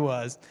thought he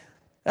was.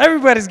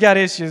 Everybody's got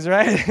issues,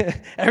 right?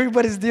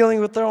 Everybody's dealing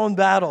with their own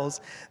battles,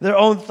 their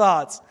own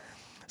thoughts.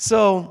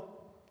 So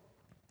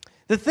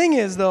the thing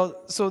is, though,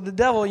 so the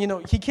devil,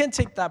 he can't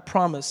take that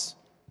promise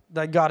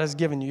that God has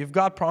given you. If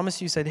God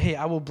promised you, said, hey,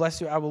 I will bless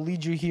you, I will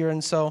lead you here,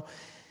 and so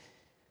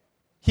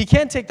he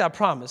can't take that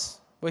promise,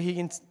 but he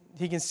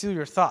can steal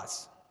your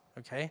thoughts,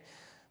 okay?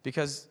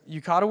 Because you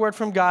caught a word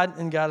from God,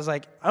 and God is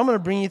like, I'm going to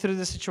bring you through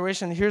this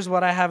situation. Here's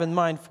what I have in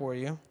mind for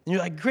you. And you're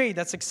like, great,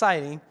 that's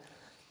exciting.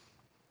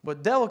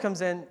 But the devil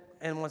comes in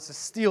and wants to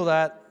steal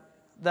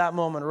that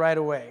moment right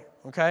away,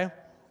 okay?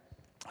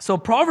 So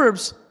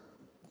Proverbs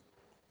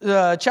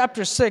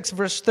chapter 6,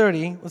 verse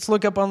 30. Let's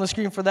look up on the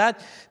screen for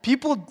that.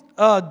 People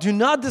do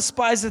not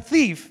despise a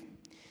thief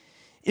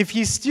if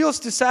he steals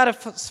to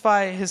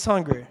satisfy his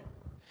hunger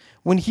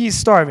when he's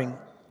starving.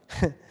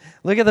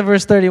 Look at the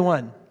verse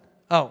 31.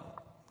 Oh,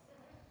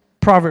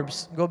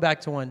 Proverbs. Go back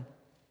to 1.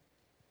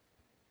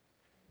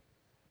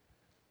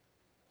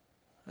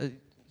 You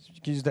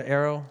can use the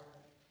arrow.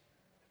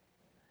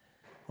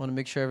 I want to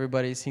make sure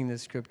everybody's seeing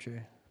this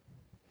scripture.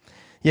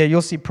 Yeah,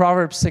 you'll see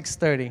Proverbs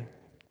 6:30.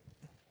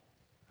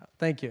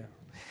 Thank you.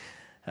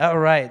 All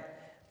right.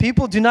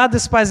 People do not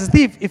despise a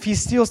thief if he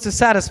steals to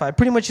satisfy.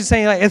 Pretty much he's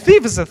saying, like, a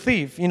thief is a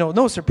thief.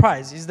 No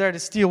surprise. He's there to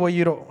steal what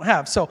you don't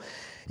have. So,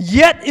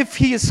 yet if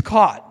he is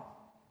caught,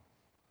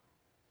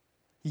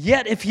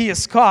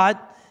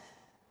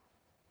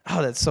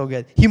 oh, that's so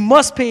good. He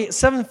must pay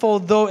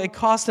sevenfold, though it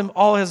cost him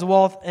all his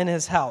wealth and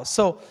his house.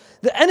 So,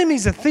 the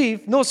enemy's a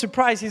thief. No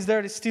surprise, he's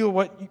there to steal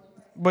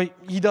what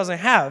he doesn't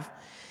have.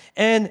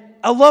 And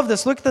I love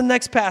this. Look at the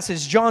next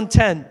passage, John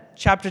 10,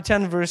 chapter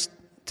 10, verse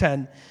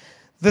 10.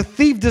 The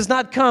thief does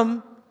not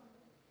come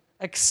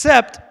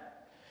except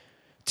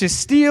to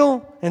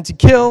steal and to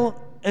kill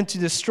and to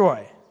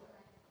destroy.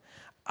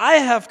 I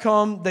have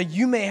come that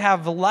you may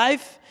have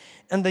life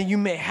and that you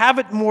may have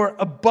it more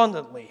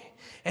abundantly.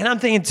 And I'm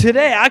thinking,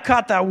 today I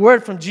caught that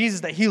word from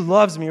Jesus that he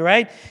loves me,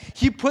 right?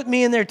 He put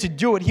me in there to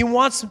do it. He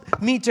wants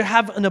me to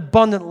have an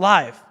abundant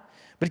life.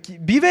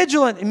 But be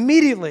vigilant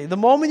immediately. The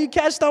moment you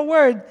catch that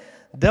word,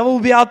 the devil will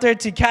be out there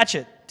to catch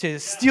it, to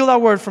steal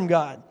that word from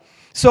God.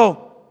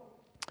 So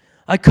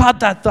I caught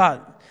that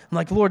thought. I'm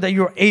like, Lord, that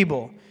you're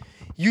able.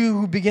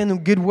 You who begin a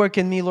good work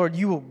in me, Lord,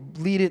 you will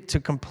lead it to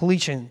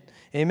completion.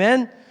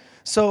 Amen?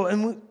 So,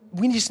 and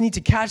we just need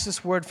to catch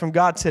this word from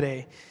God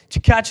today, to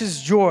catch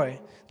his joy.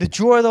 The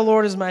joy of the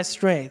Lord is my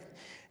strength.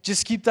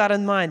 Just keep that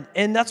in mind.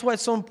 And that's why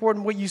it's so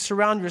important what you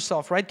surround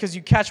yourself, right? Because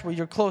you catch what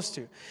you're close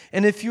to.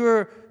 And if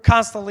you're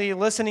constantly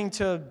listening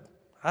to,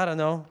 I don't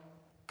know,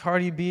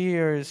 Cardi B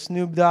or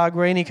Snoop Dogg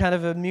or any kind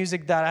of a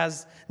music that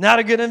has not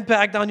a good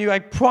impact on you, I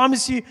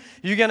promise you,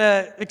 you're going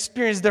to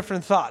experience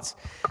different thoughts.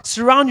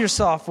 Surround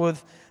yourself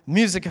with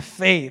music of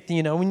faith,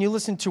 when you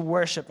listen to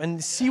worship,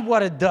 and see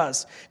what it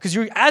does.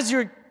 Because as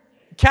you're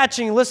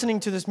listening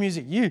to this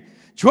music,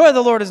 joy of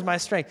the Lord is my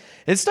strength.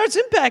 It starts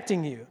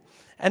impacting you.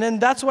 And then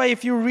that's why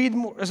if you read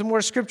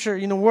more scripture,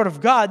 Word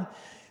of God,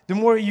 the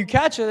more you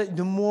catch it,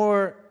 the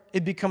more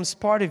it becomes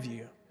part of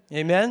you.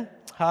 Amen?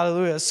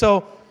 Hallelujah.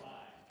 So,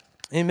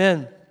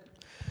 amen.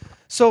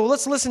 So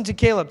let's listen to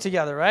Caleb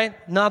together,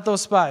 right? Not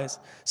those spies.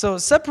 So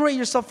separate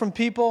yourself from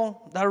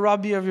people that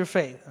rob you of your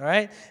faith, all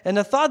right? And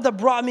the thought that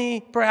brought me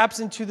perhaps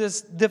into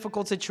this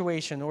difficult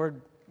situation, or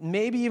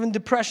maybe even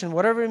depression,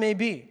 whatever it may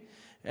be.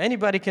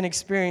 Anybody can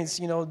experience,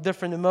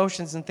 different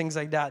emotions and things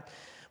like that.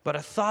 But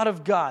a thought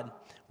of God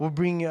will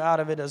bring you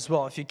out of it as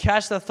well. If you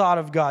catch the thought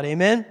of God,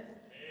 amen?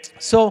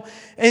 So,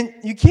 and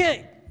you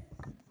can't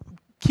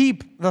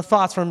keep the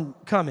thoughts from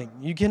coming.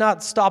 You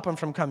cannot stop them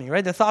from coming,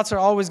 right? The thoughts are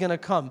always going to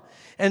come.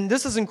 And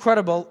this is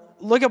incredible.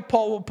 Look at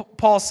what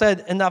Paul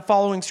said in that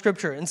following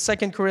scripture in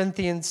 2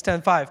 Corinthians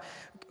 10:5,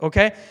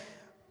 okay?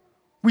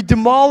 We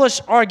demolish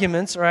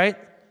arguments, right?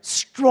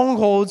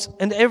 Strongholds,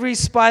 and every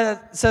spy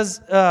that says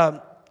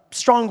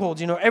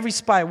strongholds, every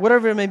spy,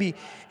 whatever it may be,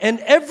 and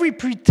every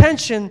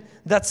pretension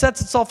that sets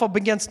itself up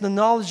against the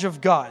knowledge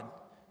of God.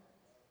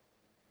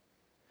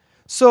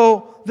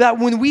 So that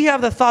when we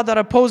have the thought that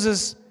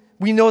opposes,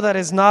 we know that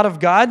is not of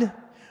God,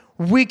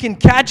 we can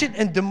catch it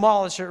and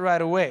demolish it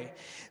right away.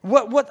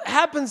 What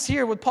happens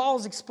here, what Paul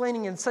is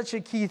explaining, and such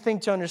a key thing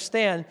to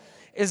understand,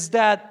 is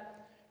that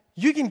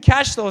you can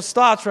catch those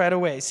thoughts right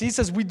away. See, he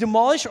says we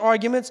demolish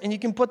arguments, and you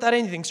can put that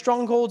anything,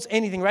 strongholds,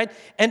 anything, right?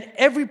 And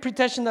every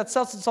pretension that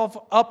sets itself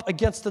up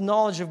against the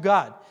knowledge of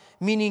God,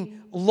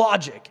 meaning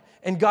logic,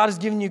 and God has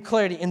given you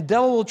clarity, and the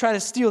devil will try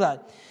to steal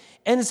that.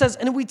 And it says,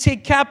 and we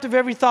take captive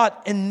every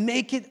thought and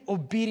make it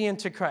obedient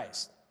to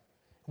Christ.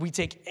 We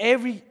take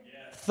every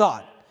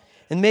thought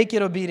and make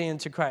it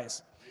obedient to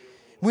Christ.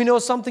 We know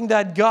something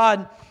that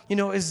God,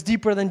 is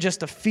deeper than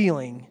just a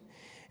feeling.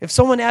 If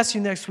someone asks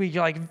you next week,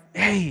 you're like,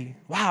 hey,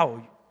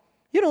 wow,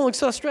 you don't look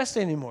so stressed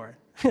anymore.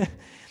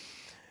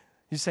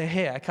 You say,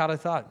 hey, I caught a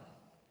thought.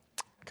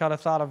 I caught a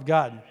thought of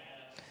God.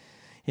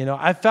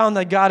 I found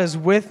that God is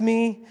with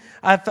me.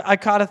 I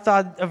caught a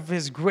thought of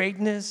his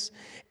greatness.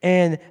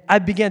 And I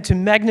began to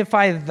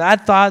magnify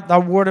that thought,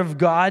 that word of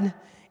God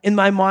in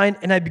my mind.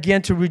 And I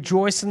began to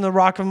rejoice in the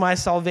rock of my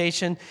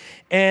salvation.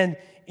 And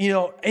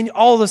and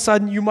all of a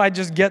sudden, you might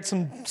just get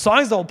some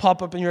songs that will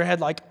pop up in your head,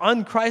 like,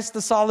 on Christ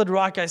the solid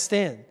rock I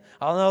stand.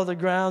 Although the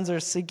grounds are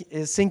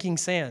sinking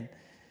sand.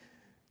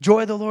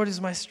 Joy of the Lord is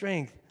my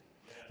strength.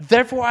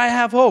 Therefore, I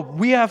have hope.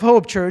 We have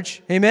hope,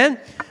 church. Amen?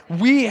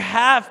 We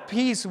have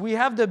peace. We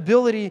have the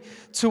ability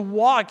to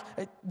walk.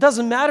 It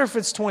doesn't matter if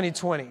it's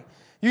 2020.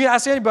 You can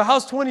ask anybody,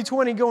 how's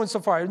 2020 going so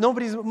far?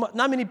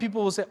 Not many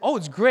people will say, oh,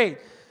 it's great.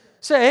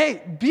 Say,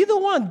 hey, be the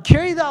one.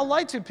 Carry that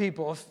light to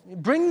people.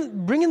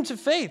 Bring them to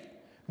faith.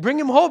 Bring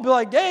them hope. Be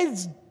like, hey,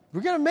 we're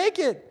going to make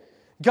it.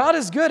 God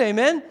is good,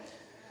 amen?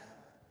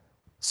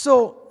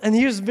 So, and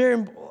here's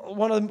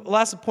one of the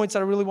last points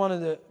that I really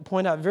wanted to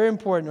point out. Very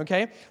important,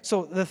 okay?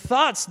 So the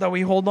thoughts that we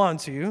hold on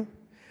to,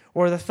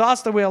 or the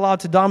thoughts that we allow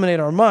to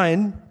dominate our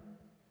mind,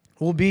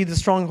 will be the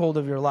stronghold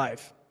of your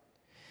life.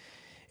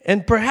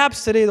 And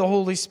perhaps today the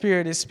Holy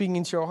Spirit is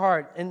speaking to your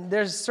heart. And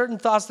there's certain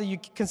thoughts that you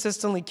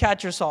consistently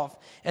catch yourself.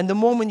 And the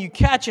moment you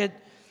catch it,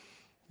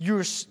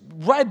 you're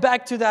right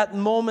back to that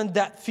moment,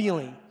 that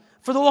feeling.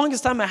 For the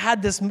longest time, I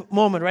had this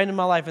moment right in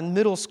my life in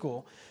middle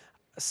school.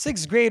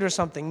 6th grade or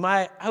something,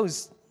 I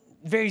was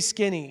very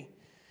skinny.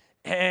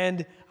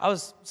 And I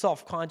was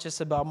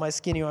self-conscious about my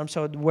skinny arms,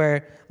 so I'd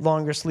wear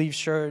longer sleeve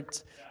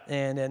shirts.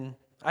 And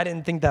I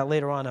didn't think that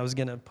later on I was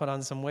going to put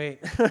on some weight.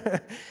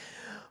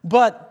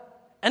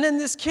 And then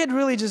this kid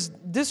really just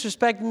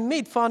disrespected me,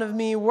 made fun of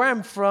me, where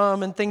I'm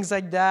from, and things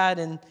like that.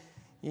 And,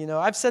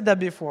 I've said that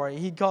before.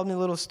 He called me a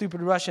little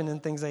stupid Russian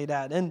and things like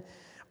that. And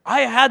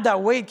I had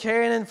that weight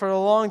carrying in for a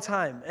long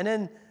time. And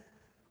then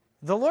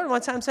the Lord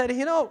one time said,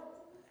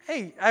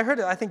 hey, I heard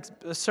it. I think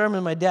a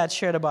sermon my dad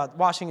shared about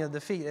washing of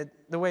the feet.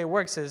 The way it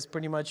works is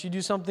pretty much you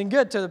do something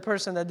good to the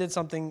person that did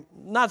something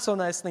not so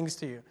nice things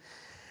to you.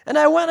 And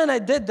I went and I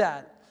did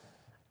that.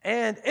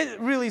 And it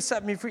really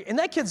set me free. And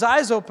that kid's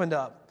eyes opened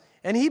up.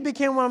 And he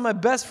became one of my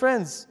best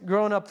friends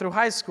growing up through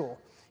high school.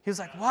 He was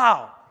like,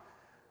 wow.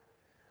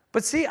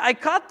 But see, I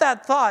caught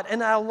that thought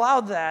and I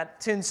allowed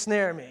that to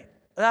ensnare me,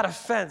 that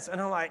offense.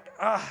 And I'm like,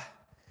 ah.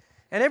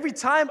 And every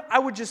time I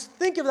would just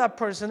think of that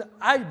person,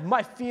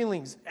 my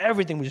feelings,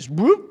 everything was just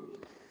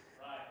whoop.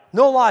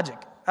 No logic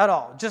at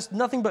all. Just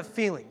nothing but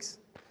feelings.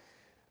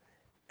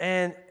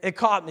 And it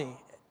caught me.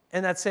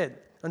 And that's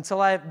it.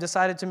 Until I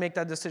decided to make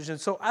that decision.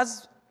 So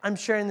as I'm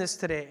sharing this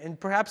today, and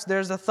perhaps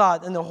there's a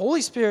thought, and the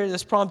Holy Spirit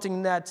is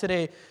prompting that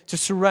today to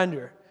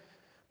surrender.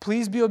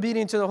 Please be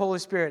obedient to the Holy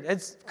Spirit.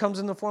 It comes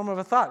in the form of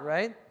a thought,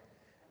 right?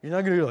 You're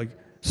not going to be like,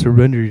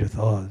 surrender your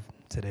thought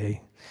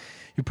today.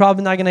 You're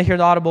probably not going to hear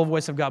the audible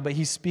voice of God, but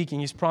He's speaking.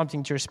 He's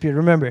prompting to your spirit.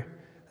 Remember,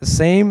 the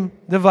same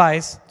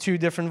device, two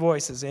different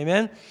voices.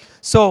 Amen?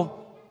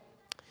 So,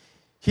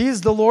 He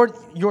is the Lord,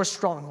 your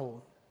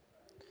stronghold.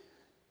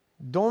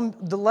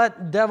 Don't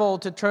let devil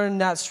to turn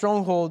that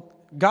stronghold,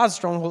 God's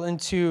stronghold,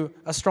 into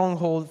a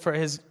stronghold for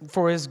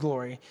his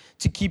glory,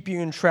 to keep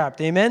you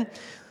entrapped. Amen?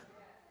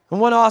 And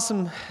one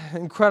awesome,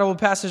 incredible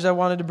passage I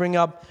wanted to bring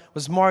up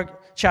was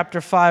Mark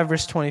chapter 5,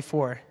 verse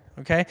 24.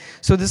 Okay?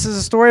 So this is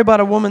a story about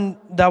a woman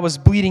that was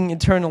bleeding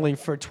internally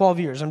for 12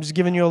 years. I'm just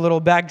giving you a little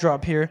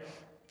backdrop here.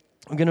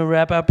 I'm going to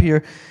wrap up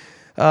here.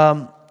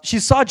 She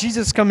saw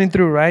Jesus coming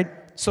through, right?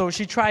 So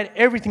she tried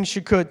everything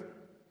she could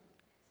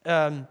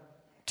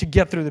to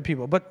get through the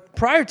people. But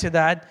prior to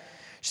that,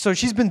 so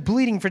she's been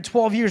bleeding for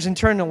 12 years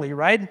internally,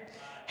 right?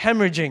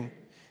 Hemorrhaging.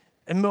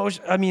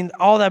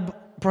 All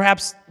that,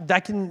 perhaps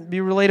that can be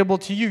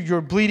relatable to you.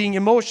 You're bleeding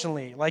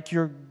emotionally. Like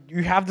you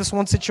have this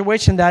one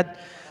situation, that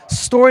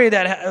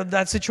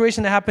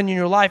situation that happened in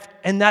your life,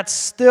 and that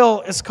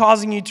still is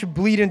causing you to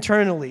bleed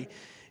internally.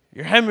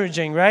 You're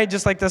hemorrhaging, right?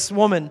 Just like this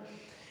woman,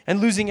 and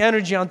losing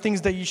energy on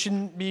things that you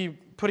shouldn't be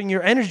putting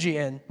your energy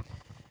in.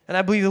 And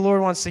I believe the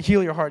Lord wants to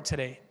heal your heart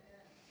today.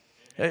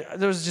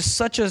 There was just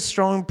such a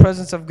strong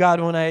presence of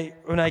God when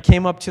I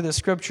came up to the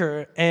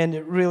scripture, and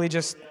it really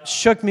just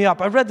shook me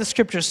up. I've read the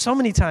scripture so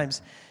many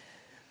times.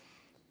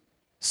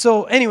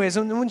 So anyways,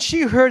 when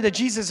she heard that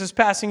Jesus is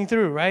passing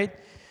through, right,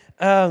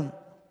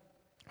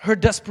 her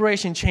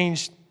desperation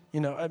changed,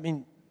 her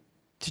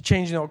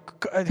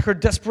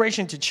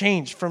desperation to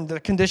change from the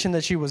condition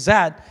that she was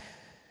at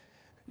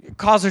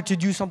caused her to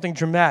do something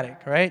dramatic,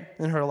 right,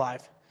 in her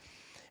life.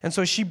 And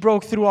so she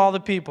broke through all the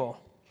people.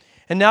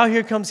 And now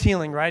here comes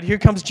healing, right? Here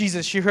comes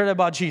Jesus. She heard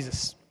about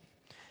Jesus.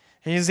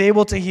 He's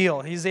able to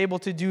heal. He's able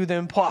to do the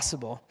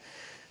impossible.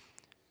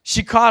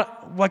 She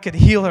caught what could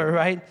heal her,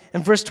 right?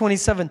 In verse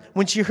 27,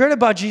 when she heard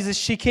about Jesus,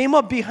 she came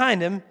up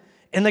behind him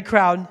in the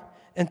crowd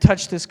and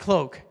touched his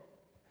cloak.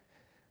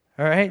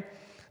 All right?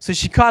 So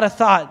she caught a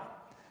thought.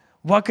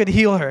 What could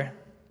heal her?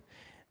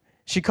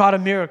 She caught a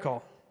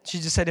miracle. She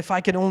just said, if I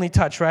could only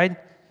touch, right?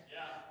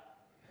 Yeah.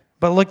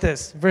 But look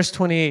this, verse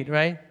 28,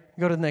 right?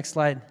 Go to the next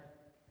slide.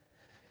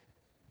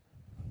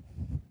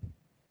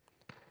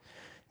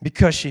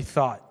 Because she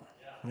thought,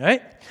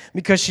 right?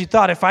 Because she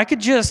thought, if I could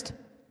just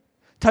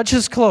touch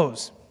his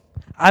clothes,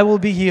 I will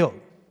be healed.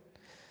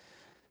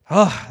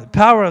 Oh, the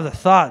power of the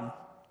thought.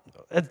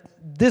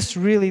 This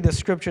really, the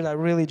scripture that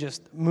really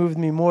just moved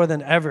me more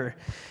than ever.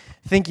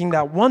 Thinking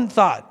that one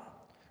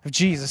thought of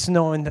Jesus,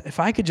 knowing that if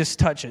I could just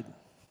touch it,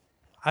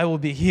 I will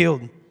be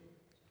healed.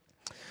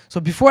 So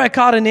before I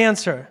caught an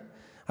answer,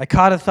 I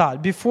caught a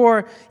thought.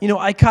 Before,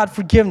 I caught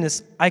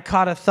forgiveness, I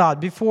caught a thought.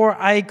 Before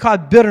I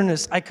caught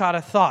bitterness, I caught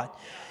a thought.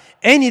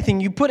 Anything,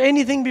 you put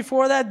anything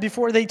before that,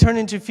 before they turn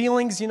into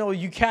feelings,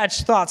 you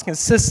catch thoughts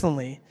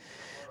consistently.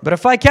 But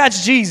if I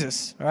catch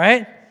Jesus, all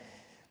right,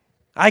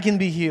 I can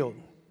be healed.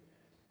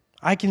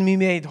 I can be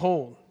made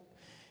whole.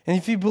 And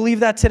if you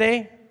believe that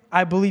today,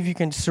 I believe you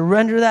can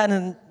surrender that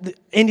and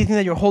anything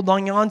that you're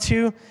holding on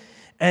to.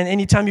 And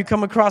anytime you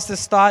come across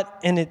this thought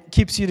and it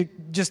keeps you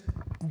just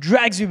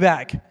drags you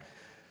back,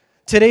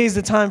 today is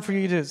the time for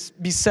you to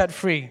be set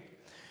free.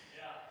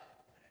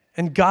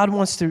 And God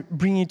wants to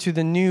bring you to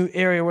the new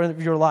area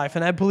of your life.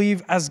 And I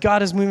believe as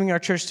God is moving our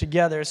church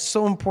together, it's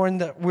so important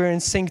that we're in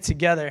sync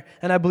together.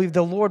 And I believe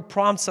the Lord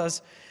prompts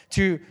us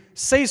to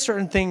say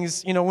certain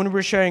things, when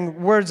we're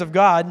sharing words of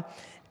God.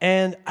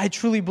 And I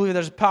truly believe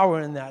there's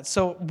power in that.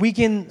 So we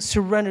can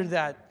surrender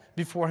that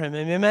before Him.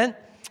 Amen?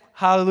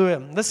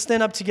 Hallelujah. Let's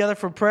stand up together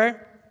for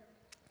prayer.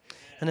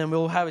 And then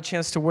we'll have a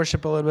chance to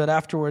worship a little bit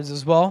afterwards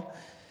as well,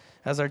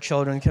 as our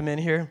children come in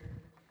here.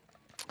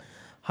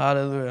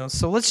 Hallelujah.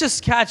 So let's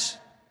just catch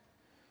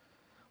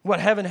what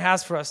heaven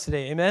has for us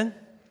today. Amen?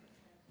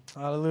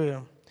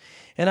 Hallelujah.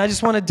 And I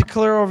just want to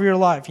declare over your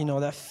life,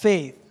 that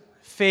faith,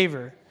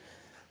 favor,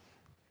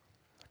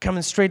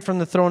 coming straight from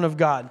the throne of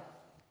God,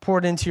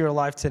 poured into your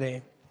life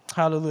today.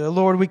 Hallelujah.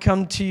 Lord, we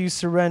come to you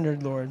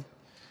surrendered, Lord.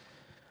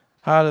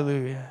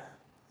 Hallelujah.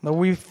 Lord,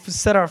 we've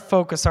set our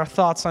focus, our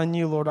thoughts on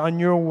you, Lord, on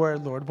your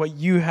word, Lord, what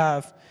you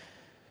have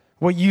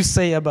what you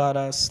say about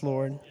us,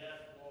 Lord.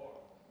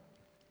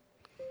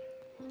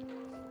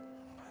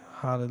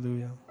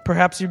 Hallelujah.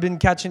 Perhaps you've been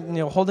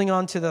holding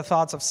on to the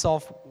thoughts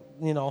of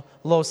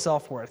low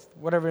self-worth,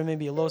 whatever it may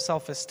be, low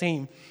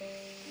self-esteem.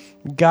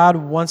 God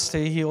wants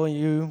to heal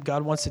you.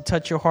 God wants to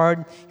touch your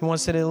heart. He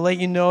wants to let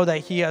you know that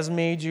He has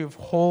made you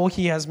whole.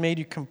 He has made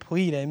you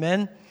complete.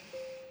 Amen.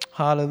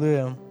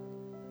 Hallelujah.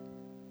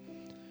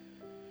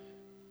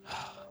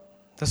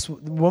 This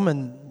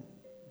woman,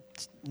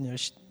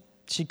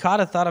 she caught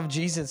a thought of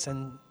Jesus,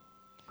 and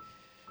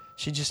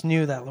she just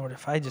knew that, Lord,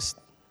 if I just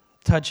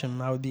touch Him,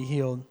 I would be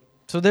healed.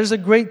 So there's a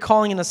great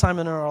calling and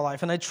assignment in our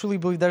life, and I truly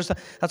believe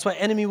that's why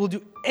enemy will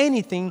do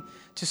anything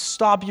to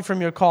stop you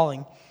from your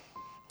calling.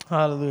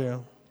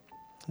 Hallelujah.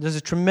 There's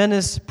a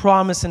tremendous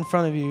promise in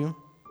front of you.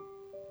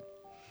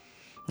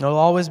 There'll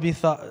always be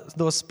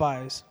those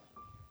spies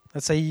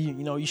that say,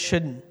 you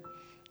shouldn't.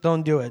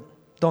 Don't do it.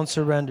 Don't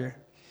surrender.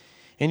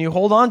 And you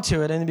hold on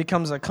to it, and it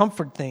becomes a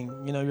comfort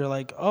thing. You're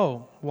like,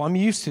 oh, well, I'm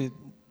used to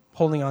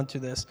holding on to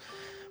this.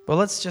 But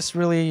let's just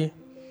really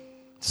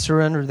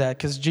surrender that,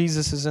 because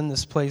Jesus is in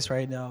this place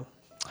right now.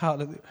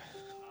 Hallelujah.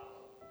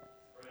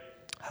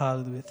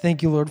 Hallelujah.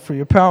 Thank you, Lord, for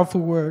your powerful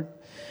word.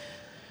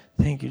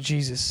 Thank you,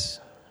 Jesus.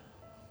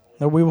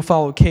 That we will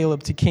follow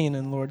Caleb to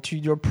Canaan, Lord, to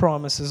your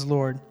promises,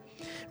 Lord.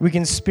 We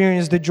can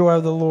experience the joy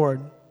of the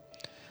Lord.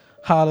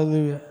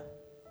 Hallelujah.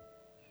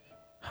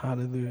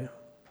 Hallelujah.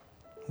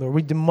 Lord,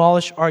 we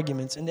demolish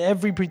arguments and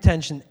every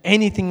pretension,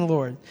 anything,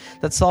 Lord,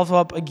 that's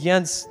up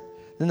against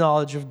the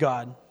knowledge of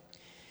God.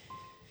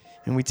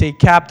 And we take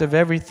captive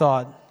every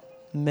thought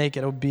and make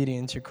it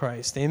obedient to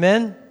Christ.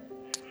 Amen?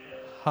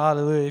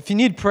 Hallelujah. If you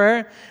need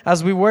prayer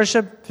as we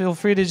worship, feel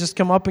free to just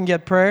come up and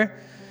get prayer.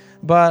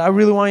 But I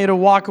really want you to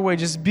walk away.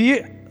 Just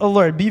be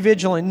alert, be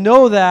vigilant.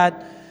 Know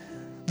that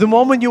the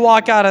moment you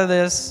walk out of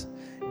this,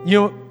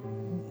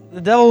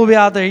 the devil will be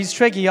out there. He's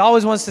tricky. He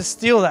always wants to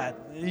steal that.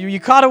 You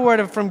caught a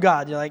word from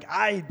God. You're like,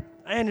 I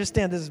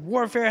understand there's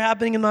warfare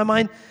happening in my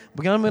mind,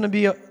 but I'm going to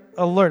be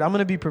alert. I'm going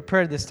to be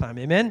prepared this time.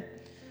 Amen?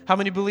 How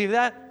many believe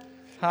that?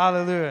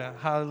 Hallelujah.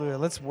 Hallelujah.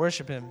 Let's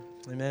worship Him.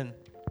 Amen.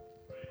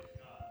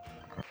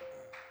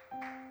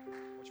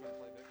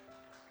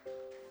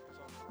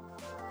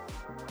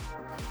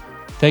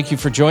 Thank you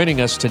for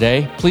joining us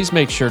today. Please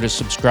make sure to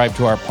subscribe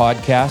to our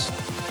podcast.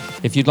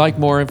 If you'd like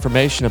more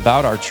information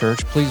about our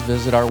church, please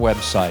visit our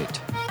website,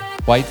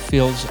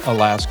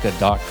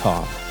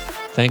 whitefieldsalaska.com.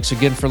 Thanks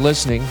again for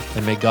listening,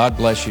 and may God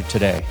bless you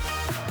today.